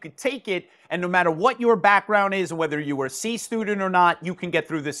that you could take it, and no matter what your background is, and whether you were a C student or not, you can get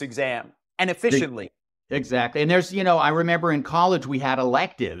through this exam, and efficiently. Exactly. And there's, you know, I remember in college we had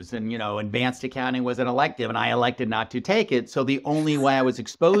electives and, you know, advanced accounting was an elective and I elected not to take it. So the only way I was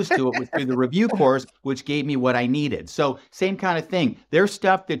exposed to it was through the review course, which gave me what I needed. So same kind of thing. There's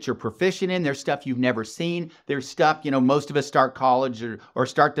stuff that you're proficient in. There's stuff you've never seen. There's stuff, you know, most of us start college or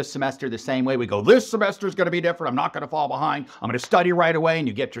start the semester the same way. We go, this semester is going to be different. I'm not going to fall behind. I'm going to study right away. And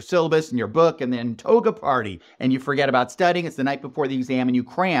you get your syllabus and your book and then toga party and you forget about studying. It's the night before the exam and you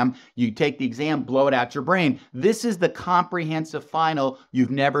cram. You take the exam, blow it out your your brain. This is the comprehensive final you've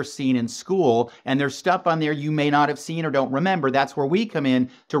never seen in school. And there's stuff on there you may not have seen or don't remember. That's where we come in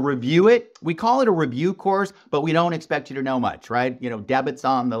to review it. We call it a review course, but we don't expect you to know much, right? You know, debits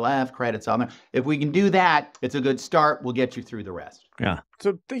on the left, credits on the. If we can do that, it's a good start. We'll get you through the rest. Yeah.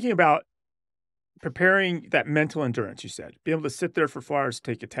 So thinking about preparing that mental endurance, you said, be able to sit there for 4 hours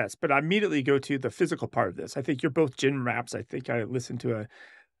to take a test, but I immediately go to the physical part of this. I think you're both gym rats. I think I listened to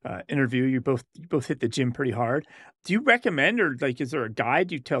a interview. You both hit the gym pretty hard. Do you recommend, or like, is there a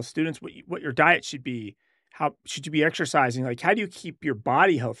guide you tell students what your diet should be? How should you be exercising? Like, how do you keep your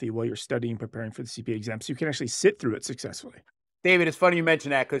body healthy while you're studying, preparing for the CPA exam, so you can actually sit through it successfully? David, it's funny you mention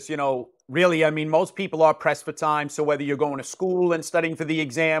that because, you know, really, I mean, most people are pressed for time. So whether you're going to school and studying for the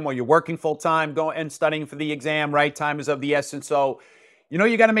exam or you're working full time going and studying for the exam, right? Time is of the essence. So, you know,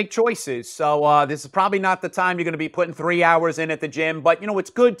 you got to make choices. So this is probably not the time you're going to be putting 3 hours in at the gym. But, you know,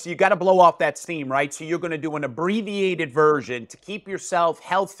 it's good. So you got to blow off that steam, right? So you're going to do an abbreviated version to keep yourself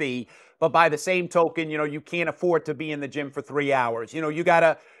healthy. But by the same token, you know, you can't afford to be in the gym for 3 hours. You know, you got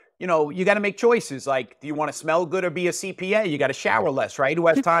to make choices. Like, do you want to smell good or be a CPA? You got to shower less, right? Who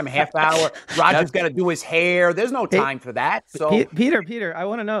has time? A half hour. Roger's got to do his hair. There's no time for that. So Peter, I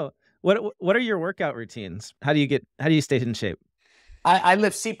want to know, what are your workout routines? How do you stay in shape? I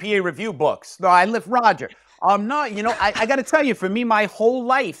lift CPA review books. No, I lift Roger. No, you know, I got to tell you, for me, my whole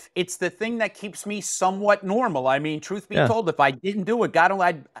life, it's the thing that keeps me somewhat normal. I mean, truth be told, if I didn't do it, God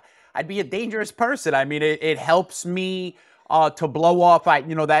only, I'd be a dangerous person. I mean, it helps me to blow off.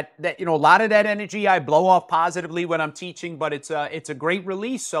 You know, that you know, a lot of that energy I blow off positively when I'm teaching, but it's a great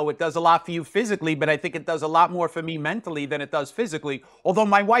release. So it does a lot for you physically, but I think it does a lot more for me mentally than it does physically. Although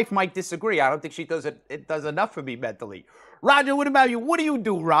my wife might disagree. I don't think she does it does enough for me mentally. Roger, what about you? What do you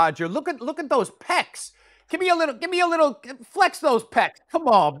do, Roger? Look at those pecs. Give me a little, flex those pecs. Come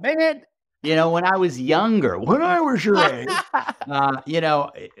on, man. You know, when I was younger, when I was your age, you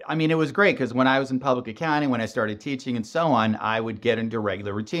know, I mean, it was great because when I was in public accounting, when I started teaching and so on, I would get into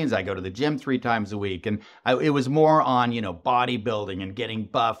regular routines. I go to the gym 3 times a week, and it was more on, you know, bodybuilding and getting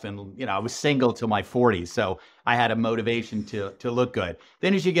buff. And, you know, I was single till my 40s. So I had a motivation to look good.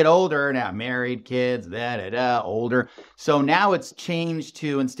 Then as you get older, now married, kids, older. So now it's changed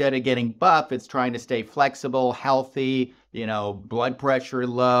to, instead of getting buff, it's trying to stay flexible, healthy, you know, blood pressure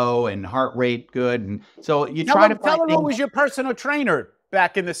low and heart rate good. And so you try to tell her who was your personal trainer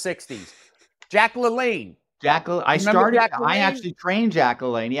back in the 60s. Jack LaLanne. I actually trained Jack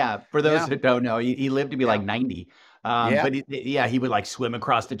LaLanne. Yeah. For those that don't know, he lived to be like 90. But he would like swim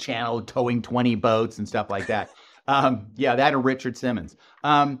across the channel, towing 20 boats and stuff like that. That or Richard Simmons.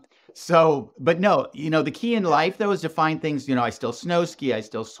 But no, you know, the key in life though is to find things, you know, I still snow ski, I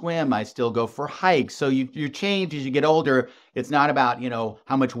still swim, I still go for hikes. So you change as you get older. It's not about, you know,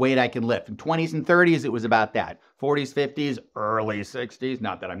 how much weight I can lift. In 20s and 30s, it was about that. 40s, 50s, early 60s.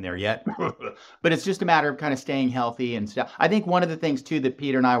 Not that I'm there yet, but it's just a matter of kind of staying healthy and stuff. I think one of the things too that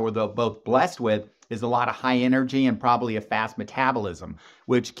Peter and I were both blessed with is a lot of high energy and probably a fast metabolism,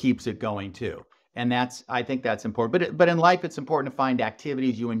 which keeps it going too. And I think that's important. But in life, it's important to find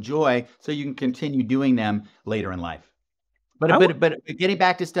activities you enjoy so you can continue doing them later in life. But getting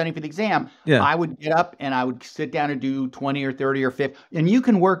back to studying for the exam, I would get up and I would sit down and do 20 or 30 or 50. And you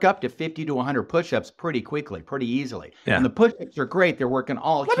can work up to 50 to 100 push-ups pretty quickly, pretty easily. Yeah. And the push-ups are great. They're working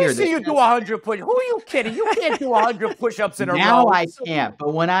all here. Let me see you do 100 push-ups. Who are you kidding? You can't do 100 push-ups in a row. Now I can't.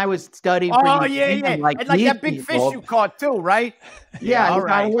 But when I was studying for the exam, like that big fish you caught too, right? Yeah,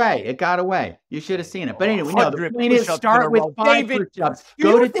 it got away. You should have seen it. But anyway, no, the point is start with 5 push-ups.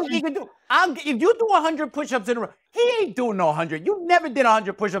 Go to 10. If you do 100 push-ups in a row, he ain't doing no 100. You never did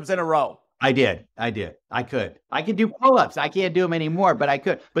 100 push-ups in a row. I did. I could do pull-ups. I can't do them anymore, but I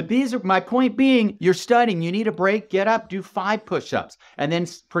could. But these are my point being, you're studying, you need a break, get up, do 5 push-ups, and then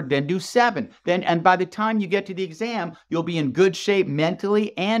do 7. And by the time you get to the exam, you'll be in good shape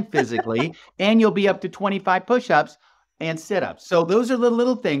mentally and physically, and you'll be up to 25 push-ups and sit-ups. So those are the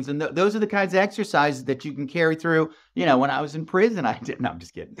little things, and those are the kinds of exercises that you can carry through. You know, when I was in prison, I did. No, I'm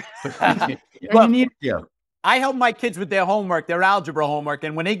just kidding. You need to. I help my kids with their homework, their algebra homework,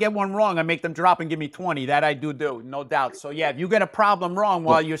 and when they get one wrong, I make them drop and give me 20. That I do, no doubt. So yeah, if you get a problem wrong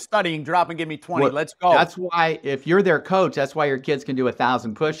while you're studying, drop and give me 20. Let's go. That's why, if you're their coach, that's why your kids can do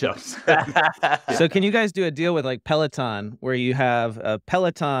 1,000 push-ups. So can you guys do a deal with like Peloton, where you have a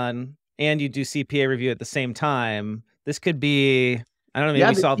Peloton and you do CPA review at the same time? This could be, I don't know,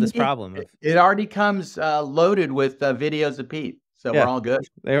 maybe solve this problem. It already comes loaded with videos of Pete. So we're all good.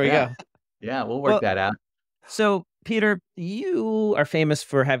 There we go. Yeah, we'll work that out. So, Peter, you are famous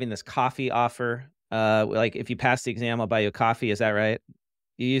for having this coffee offer. Like, if you pass the exam, I'll buy you a coffee. Is that right?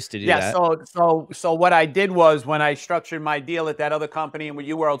 You used to do Yeah, that. so what I did was when I structured my deal at that other company and with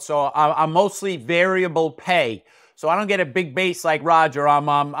UWorld, so I'm mostly variable pay. So I don't get a big base like Roger. I'm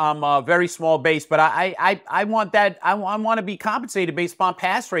a very small base, but I want that. I want to be compensated based upon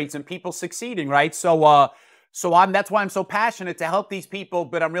pass rates and people succeeding, right? So that's why I'm so passionate to help these people,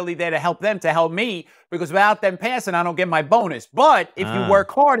 but I'm really there to help them to help me, because without them passing, I don't get my bonus. But if you work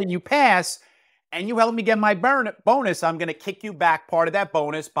hard and you pass, and you help me get my bonus, I'm going to kick you back part of that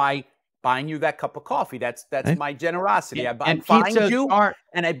bonus by buying you that cup of coffee. That's my generosity. I find you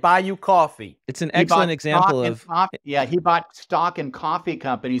and I buy you coffee. It's an excellent example of he bought stock in coffee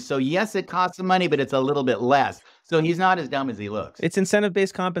companies. So yes, it costs some money, but it's a little bit less. So he's not as dumb as he looks. It's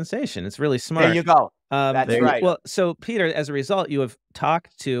incentive-based compensation. It's really smart. There you go. That's right. Well, so Peter, as a result, you have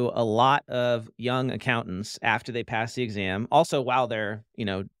talked to a lot of young accountants after they pass the exam, also while they're,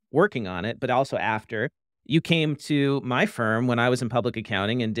 working on it, but also after. You came to my firm when I was in public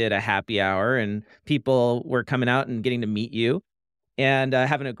accounting and did a happy hour, and people were coming out and getting to meet you and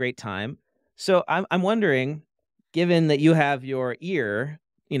having a great time. So I'm wondering, given that you have your ear,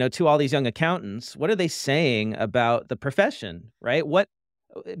 to all these young accountants, what are they saying about the profession, right?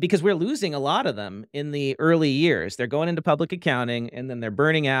 Because we're losing a lot of them in the early years. They're going into public accounting and then they're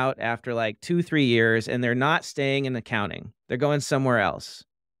burning out after like 2-3 years, and they're not staying in accounting. They're going somewhere else.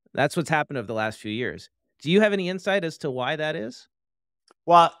 That's what's happened over the last few years. Do you have any insight as to why that is?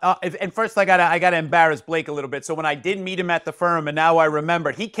 Well, and first I gotta embarrass Blake a little bit. So when I did meet him at the firm, and now I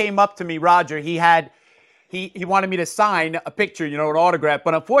remembered, he came up to me, Roger. He wanted me to sign a picture, an autograph,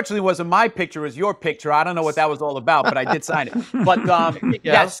 but unfortunately it wasn't my picture, it was your picture. I don't know what that was all about, but I did sign it. But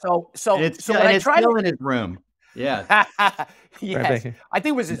yes, so it's when I tried still in his room. Yeah. Yes. I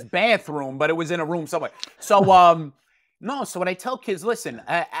think it was his bathroom, but it was in a room somewhere. So no, so when I tell kids, listen,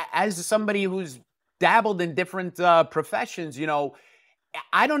 as somebody who's dabbled in different professions,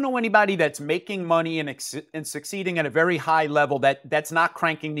 I don't know anybody that's making money and succeeding at a very high level that's not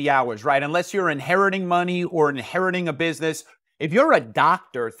cranking the hours, right? Unless you're inheriting money or inheriting a business. If you're a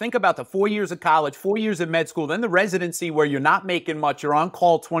doctor, think about the 4 years of college, 4 years of med school, then the residency where you're not making much, you're on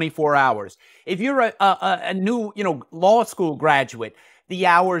call 24 hours. If you're a new, law school graduate, the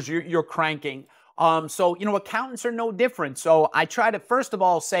hours you're cranking. So, accountants are no different. So I try to, first of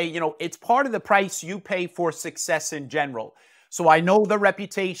all, say, it's part of the price you pay for success in general. So I know the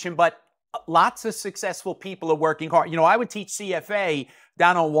reputation, but lots of successful people are working hard. I would teach CFA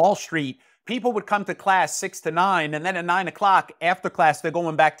down on Wall Street. People would come to class 6 to 9, and then at 9 o'clock after class, they're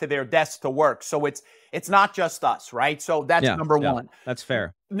going back to their desks to work. So it's not just us, right? So that's number one. That's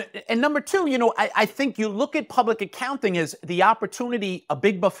fair. And number two, I think you look at public accounting as the opportunity, a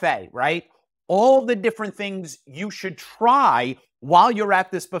big buffet, right? All the different things you should try while you're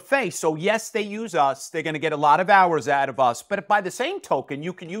at this buffet. So yes, they use us. They're going to get a lot of hours out of us. But by the same token,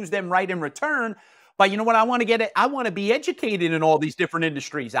 you can use them right in return. But you know what? I want to be educated in all these different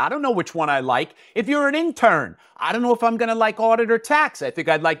industries. I don't know which one I like. If you're an intern, I don't know if I'm going to like audit or tax. I think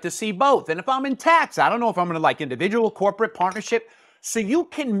I'd like to see both. And if I'm in tax, I don't know if I'm going to like individual, corporate, partnership. So you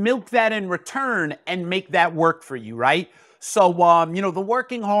can milk that in return and make that work for you, right? So, the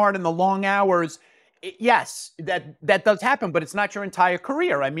working hard and the long hours, yes, that does happen, but it's not your entire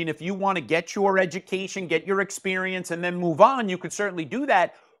career. I mean, if you want to get your education, get your experience, and then move on, you could certainly do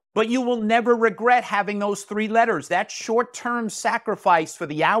that, but you will never regret having those 3 letters. That short-term sacrifice for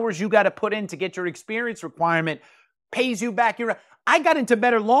the hours you got to put in to get your experience requirement pays you back. I got into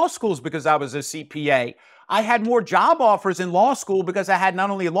better law schools because I was a CPA. I had more job offers in law school because I had not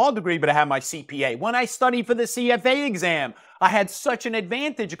only a law degree, but I had my CPA. When I studied for the CPA exam, I had such an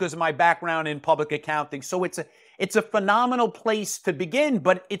advantage because of my background in public accounting. So it's a phenomenal place to begin,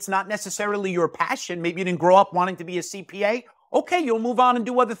 but it's not necessarily your passion. Maybe you didn't grow up wanting to be a CPA. Okay, you'll move on and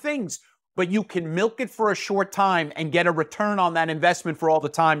do other things, but you can milk it for a short time and get a return on that investment for all the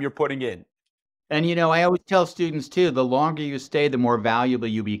time you're putting in. And, I always tell students, too, the longer you stay, the more valuable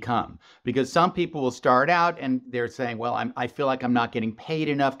you become. Because some people will start out and they're saying, well, I feel like I'm not getting paid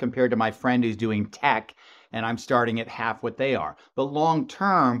enough compared to my friend who's doing tech, and I'm starting at half what they are. But long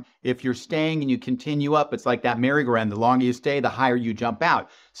term, if you're staying and you continue up, it's like that merry-go-round. The longer you stay, the higher you jump out.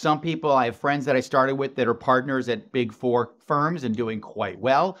 Some people, I have friends that I started with that are partners at Big 4 firms and doing quite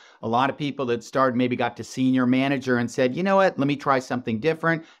well. A lot of people that started maybe got to senior manager and said, you know what, let me try something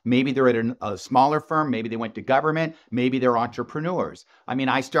different. Maybe they're at a smaller firm. Maybe they went to government. Maybe they're entrepreneurs. I mean,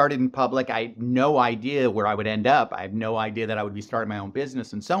 I started in public. I had no idea where I would end up. I have no idea that I would be starting my own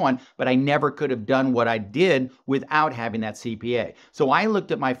business and so on, but I never could have done what I did without having that CPA. So I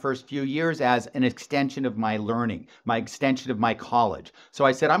looked at my first few years as an extension of my learning, my extension of my college. So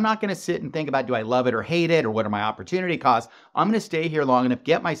I said, I'm not going to sit and think about, do I love it or hate it, or what are my opportunity costs? I'm going to stay here long enough,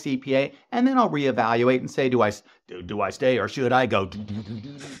 get my CPA, and then I'll reevaluate and say, do I stay or should I go?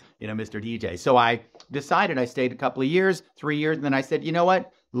 Mr. DJ. So I decided, I stayed a couple of years, 3 years, and then I said, you know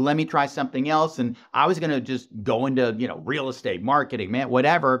what? Let me try something else. And I was going to just go into, real estate, marketing, man,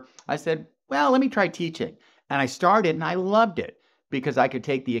 whatever. I said, well, let me try teaching. And I started and I loved it because I could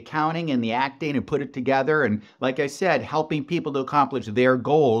take the accounting and the acting and put it together. And like I said, helping people to accomplish their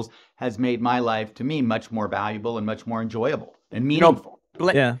goals has made my life, to me, much more valuable and much more enjoyable and meaningful.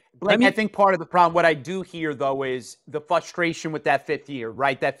 Blake, Yeah. I think part of the problem, what I do hear, though, is the frustration with that 5th year,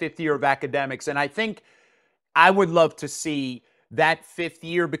 right? That 5th year of academics. And I think I would love to see that 5th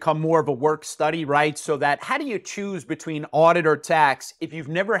year become more of a work study, right? So that, how do you choose between audit or tax if you've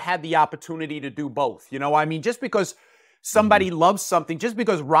never had the opportunity to do both? Just because somebody loves something, just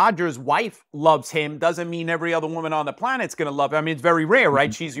because Roger's wife loves him doesn't mean every other woman on the planet's going to love him. It's very rare,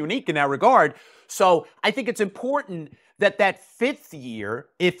 right? She's unique in that regard. So I think it's important that 5th year,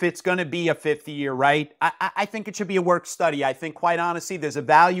 if it's going to be a 5th year, right, I think it should be a work study. I think, quite honestly, there's a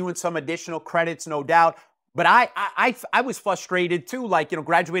value in some additional credits, no doubt. But I was frustrated too,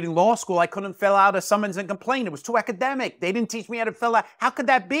 graduating law school, I couldn't fill out a summons and complaint. It was too academic. They didn't teach me how to fill out. How could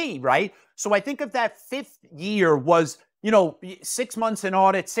that be, right? So I think if that 5th year was, 6 months in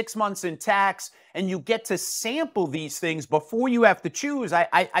audit, 6 months in tax, and you get to sample these things before you have to choose,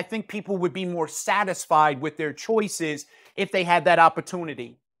 I think people would be more satisfied with their choices if they had that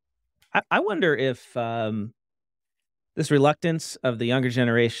opportunity. I wonder if this reluctance of the younger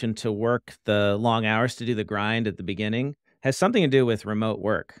generation to work the long hours to do the grind at the beginning has something to do with remote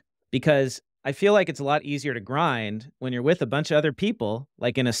work. Because I feel like it's a lot easier to grind when you're with a bunch of other people,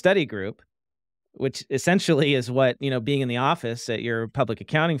 like in a study group, which essentially is what, being in the office at your public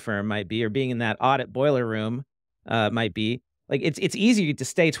accounting firm might be, or being in that audit boiler room might be. Like, it's easier to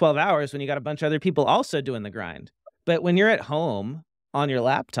stay 12 hours when you got a bunch of other people also doing the grind. But when you're at home on your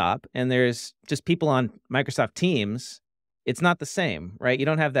laptop and there's just people on Microsoft Teams, it's not the same, right? You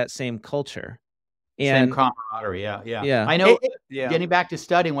don't have that same culture. Same camaraderie, yeah. I know, getting back to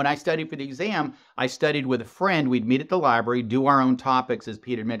studying, when I studied for the exam, I studied with a friend. We'd meet at the library, do our own topics, as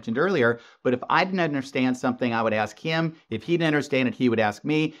Peter mentioned earlier. But if I didn't understand something, I would ask him. If he didn't understand it, he would ask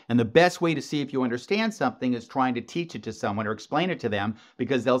me. And the best way to see if you understand something is trying to teach it to someone or explain it to them,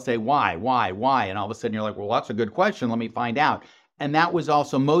 because they'll say, why? And all of a sudden you're like, well, that's a good question. Let me find out. And that was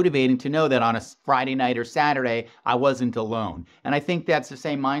also motivating to know that on a Friday night or Saturday, I wasn't alone. And I think that's the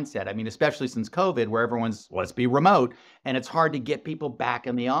same mindset. I mean, especially since COVID, where everyone's, let's be remote, and it's hard to get people back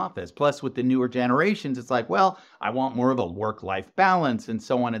in the office. Plus, with the newer generations, it's like, well, I want more of a work-life balance and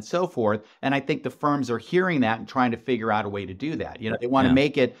so on and so forth. And I think the firms are hearing that and trying to figure out a way to do that. They want to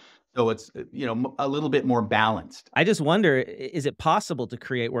make it so it's, a little bit more balanced. I just wonder, is it possible to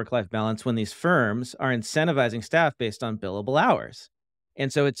create work-life balance when these firms are incentivizing staff based on billable hours?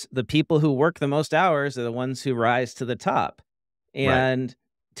 And so it's the people who work the most hours are the ones who rise to the top. And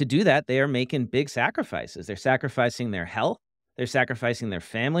to do that, they are making big sacrifices. They're sacrificing their health. They're sacrificing their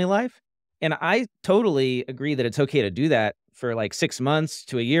family life. And I totally agree that it's okay to do that for like 6 months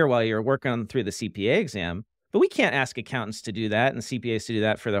to a year while you're working through the CPA exam. But we can't ask accountants to do that and CPAs to do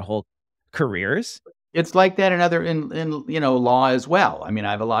that for their whole careers. It's like that in law as well. I mean,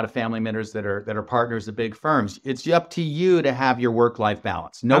 I have a lot of family members that are partners at big firms. It's up to you to have your work-life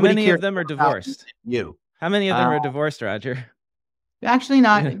balance. How many of them are divorced? You. How many of them are divorced, Roger? Actually,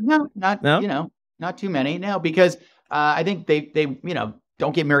 not too many. No, because I think they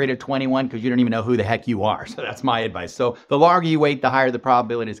don't get married at 21 because you don't even know who the heck you are. So that's my advice. So the longer you wait, the higher the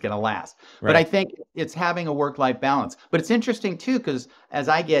probability it's going to last. Right. But I think it's having a work-life balance. But it's interesting too, because as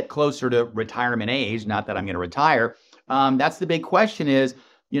I get closer to retirement age, not that I'm going to retire, that's the big question is,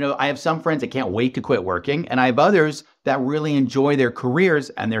 I have some friends that can't wait to quit working, and I have others that really enjoy their careers,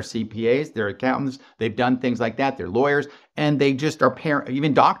 and they're CPAs, they're accountants, they've done things like that, they're lawyers, and they just are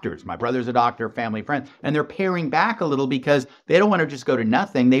even doctors. My brother's a doctor, family friend, and they're paring back a little because they don't want to just go to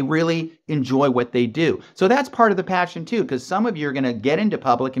nothing. They really enjoy what they do. So that's part of the passion too, because some of you are going to get into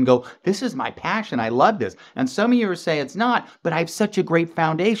public and go, this is my passion, I love this. And some of you are saying it's not, but I have such a great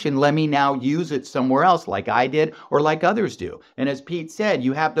foundation, let me now use it somewhere else like I did or like others do. And as Pete said,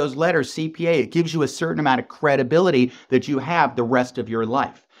 you have those letters, CPA, it gives you a certain amount of credibility that you have the rest of your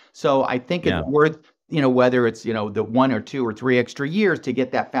life. So I think it's worth, whether it's, the 1 or 2 or 3 extra years to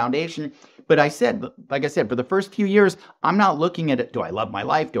get that foundation. But like I said, for the first few years, I'm not looking at it, do I love my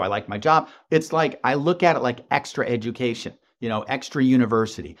life? Do I like my job? It's like, I look at it like extra education. extra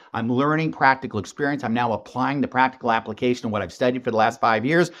university. I'm learning practical experience. I'm now applying the practical application of what I've studied for the last 5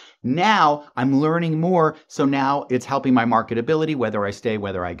 years. Now I'm learning more. So now it's helping my marketability, whether I stay,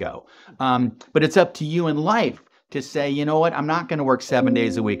 whether I go. But it's up to you in life to say, you know what, I'm not going to work 7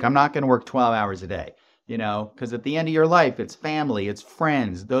 days a week. I'm not going to work 12 hours a day. Because at the end of your life, it's family, it's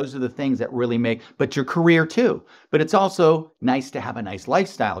friends. Those are the things that really make, but your career too. But it's also nice to have a nice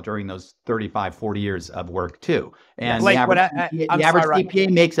lifestyle during those 35, 40 years of work too. And Blake, the average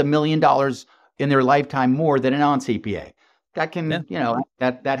CPA makes $1 million in their lifetime more than a non-CPA. That can,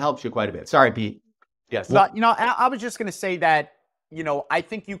 that helps you quite a bit. Sorry, Pete. Yes. Well, I was just going to say that, I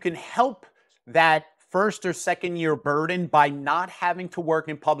think you can help that first or second year burden by not having to work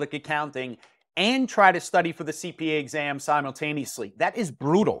in public accounting and try to study for the CPA exam simultaneously. That is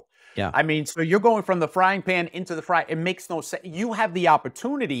brutal. Yeah. I mean, so you're going from the frying pan into the fry. It makes no sense. You have the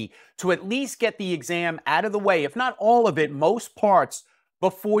opportunity to at least get the exam out of the way, if not all of it, most parts,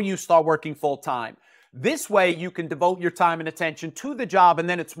 before you start working full time. This way, you can devote your time and attention to the job, and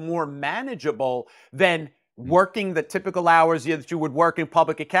then it's more manageable than working the typical hours that you would work in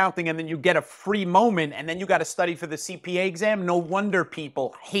public accounting, and then you get a free moment, and then you got to study for the CPA exam. No wonder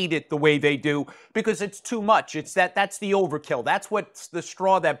people hate it the way they do, because it's too much. That's the overkill. That's what's the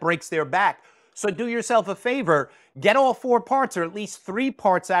straw that breaks their back. So do yourself a favor, get all 4 parts or at least 3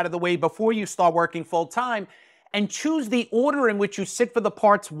 parts out of the way before you start working full time, and choose the order in which you sit for the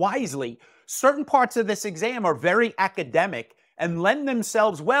parts wisely. Certain parts of this exam are very academic and lend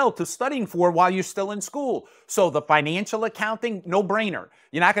themselves well to studying for while you're still in school. So the financial accounting, no brainer.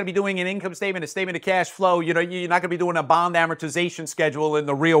 You're not going to be doing an income statement, a statement of cash flow. You're not going to be doing a bond amortization schedule in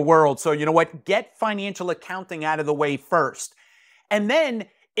the real world. So you know what? Get financial accounting out of the way first. And then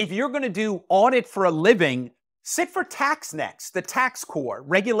if you're going to do audit for a living, sit for tax next, the tax core,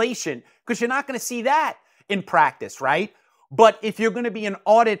 regulation, because you're not going to see that in practice, right? But if you're going to be an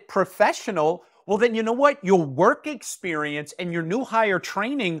audit professional, well, then you know what? Your work experience and your new hire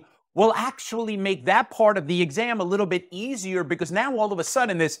training will actually make that part of the exam a little bit easier, because now all of a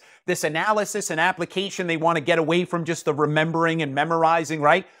sudden this analysis and application, they want to get away from just the remembering and memorizing,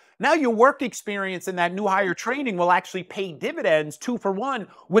 right? Now your work experience and that new hire training will actually pay dividends 2 for 1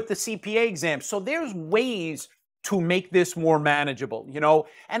 with the CPA exam. So there's ways to make this more manageable,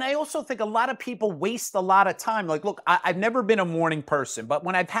 And I also think a lot of people waste a lot of time. Like, look, I've never been a morning person, but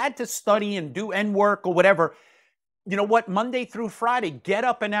when I've had to study and do end work or whatever, you know what? Monday through Friday, get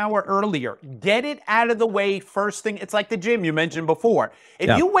up an hour earlier. Get it out of the way first thing. It's like the gym you mentioned before.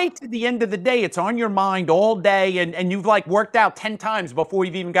 If you wait to the end of the day, it's on your mind all day, and you've worked out 10 times before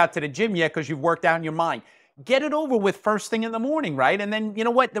you've even got to the gym yet because you've worked out in your mind. Get it over with first thing in the morning, right? And then, you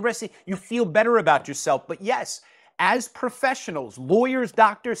know what? The rest of you feel better about yourself. But yes, as professionals, lawyers,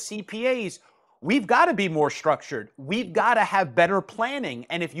 doctors, CPAs, we've got to be more structured. We've got to have better planning.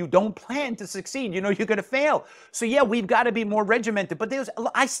 And if you don't plan to succeed, you're going to fail. So yeah, we've got to be more regimented. But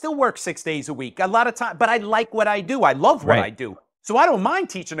I still work 6 days a week, a lot of time, but I like what I do. I love what I do. So I don't mind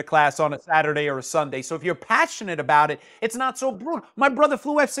teaching a class on a Saturday or a Sunday. So if you're passionate about it, it's not so brutal. My brother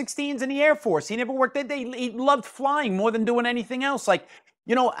flew F-16s in the Air Force. He never worked that day. He loved flying more than doing anything else.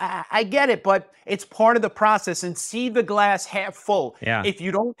 I get it, but it's part of the process, and see the glass half full. Yeah. If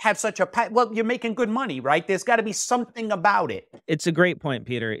you don't have such you're making good money, right? There's got to be something about it. It's a great point,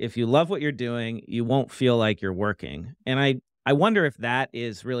 Peter. If you love what you're doing, you won't feel like you're working. And I wonder if that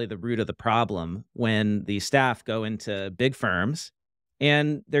is really the root of the problem when the staff go into big firms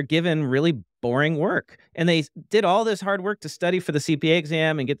and they're given really boring work. And they did all this hard work to study for the CPA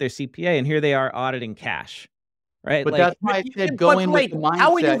exam and get their CPA, and here they are auditing cash. Right. But that's why I said go in with the mindset.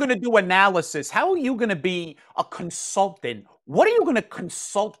 How are you going to do analysis? How are you going to be a consultant? What are you going to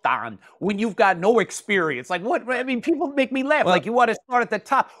consult on when you've got no experience? What? I mean, people make me laugh. You want to start at the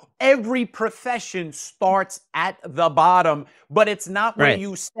top. Every profession starts at the bottom, but it's not where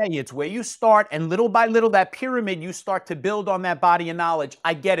you stay. It's where you start, and little by little, that pyramid, you start to build on that body of knowledge.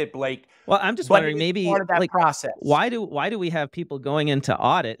 I get it, Blake. Well, I'm just wondering, maybe part of that process. Why do we have people going into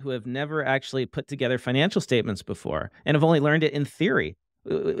audit who have never actually put together financial statements before and have only learned it in theory?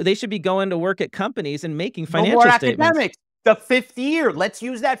 They should be going to work at companies and making financial statements. Academics. The 5th year. Let's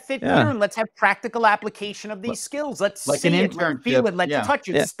use that 5th year, and let's have practical application of these skills. Let's see an it, let's feel it, let's touch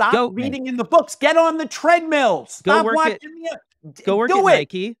it. Yeah. Stop reading in the books. Get on the treadmill. Stop watching Go work at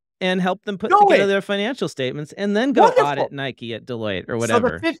Nike and help them put together their financial statements, and then go audit Nike at Deloitte or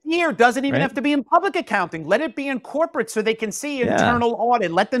whatever. So the 5th year doesn't even have to be in public accounting. Let it be in corporate so they can see internal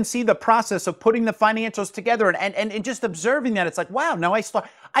audit. Let them see the process of putting the financials together and just observing that. It's like, wow, now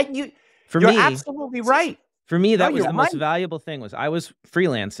you're absolutely right. For me, that was the most valuable thing. I was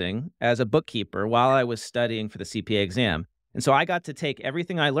freelancing as a bookkeeper while I was studying for the CPA exam. And so I got to take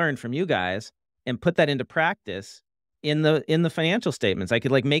everything I learned from you guys and put that into practice in the financial statements. I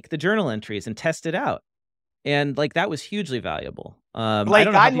could like make the journal entries and test it out. And like that was hugely valuable. I Blake,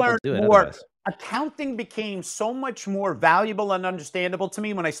 don't know how I people learned do it more. otherwise. Accounting became so much more valuable and understandable to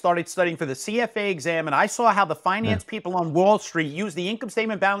me when I started studying for the CFA exam, and I saw how the finance people on Wall Street use the income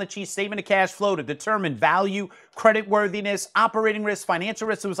statement, balance sheet, statement of cash flow to determine value, creditworthiness, operating risk, financial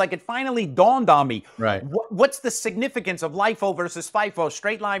risk. It was like it finally dawned on me. Right. What's the significance of LIFO versus FIFO,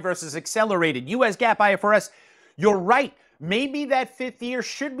 straight line versus accelerated, US GAAP, IFRS? You're right. Maybe that fifth year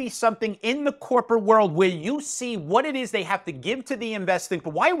should be something in the corporate world where you see what it is they have to give to the investing.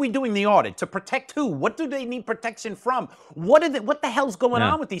 Why are we doing the audit? To protect who? What do they need protection from? What the hell's going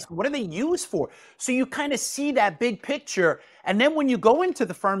on with these? What are they used for? So you kind of see that big picture. And then when you go into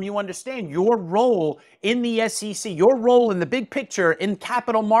the firm, you understand your role in the SEC, your role in the big picture in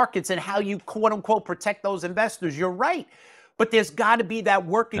capital markets and how you quote unquote protect those investors. You're right. But there's got to be that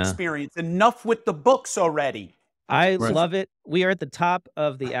work experience. Enough with the books already. I love it. We are at the top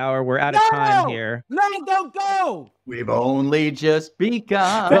of the hour. We're out of time here. No, don't go. We've only just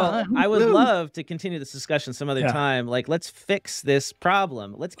begun. Well, I would love to continue this discussion some other time. Like, let's fix this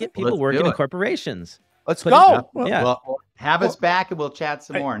problem. Let's get people working in corporations. Let's go. Well, have us back and we'll chat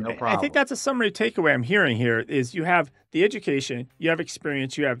some more. No problem. I think that's a summary takeaway I'm hearing here is you have the education, you have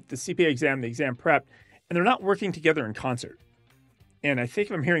experience, you have the CPA exam, the exam prep, and they're not working together in concert. And I think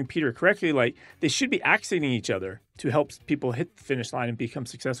if I'm hearing Peter correctly, like they should be accenting each other to help people hit the finish line and become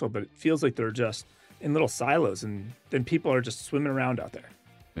successful. But it feels like they're just in little silos, and then people are just swimming around out there.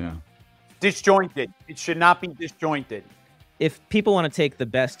 Yeah. Disjointed. It should not be disjointed. If people want to take the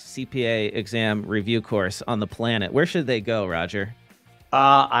best CPA exam review course on the planet, where should they go, Roger?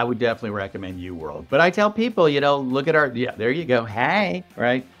 I would definitely recommend UWorld. But I tell people, look at our, there you go. Hey,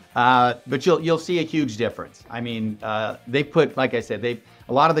 right? But you'll see a huge difference. I mean, they put, like I said,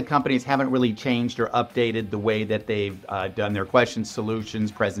 a lot of the companies haven't really changed or updated the way that they've done their questions,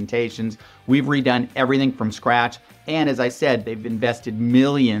 solutions, presentations. We've redone everything from scratch. And as I said, they've invested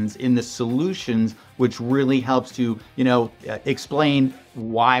millions in the solutions, which really helps to, explain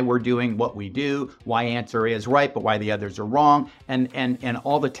why we're doing what we do, why answer is right, but why the others are wrong, and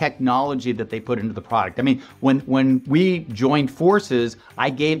all the technology that they put into the product. I mean, when we joined forces, I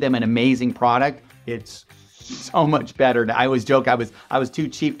gave them an amazing product. It's so much better. I always joke I was too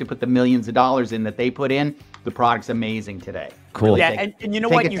cheap to put the millions of dollars in that they put in. The product's amazing today. Cool. Yeah, and you know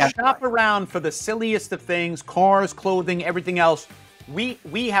what? You shop around for the silliest of things, cars, clothing, everything else.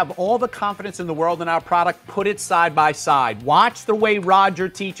 We have all the confidence in the world in our product. Put it side by side. Watch the way Roger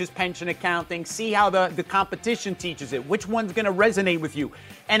teaches pension accounting. See how the competition teaches it. Which one's going to resonate with you?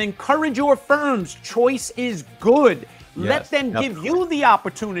 And encourage your firms. Choice is good. Let them give you the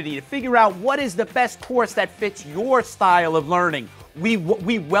opportunity to figure out what is the best course that fits your style of learning. We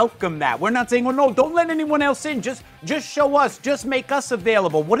welcome that. We're not saying, oh no, don't let anyone else in. Just show us. Just make us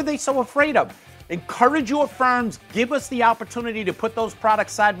available. What are they so afraid of? Encourage your firms. Give us the opportunity to put those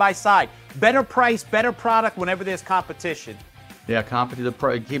products side by side. Better price, better product whenever there's competition. Yeah,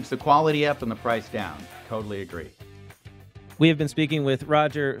 it keeps the quality up and the price down. Totally agree. We have been speaking with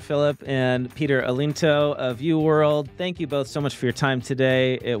Roger Philipp and Peter Olinto of UWorld. Thank you both so much for your time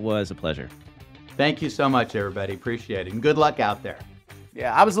today. It was a pleasure. Thank you so much, everybody. Appreciate it. And good luck out there.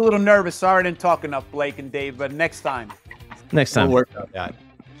 Yeah, I was a little nervous. Sorry I didn't talk enough, Blake and Dave, but next time. Next time. We'll work on that.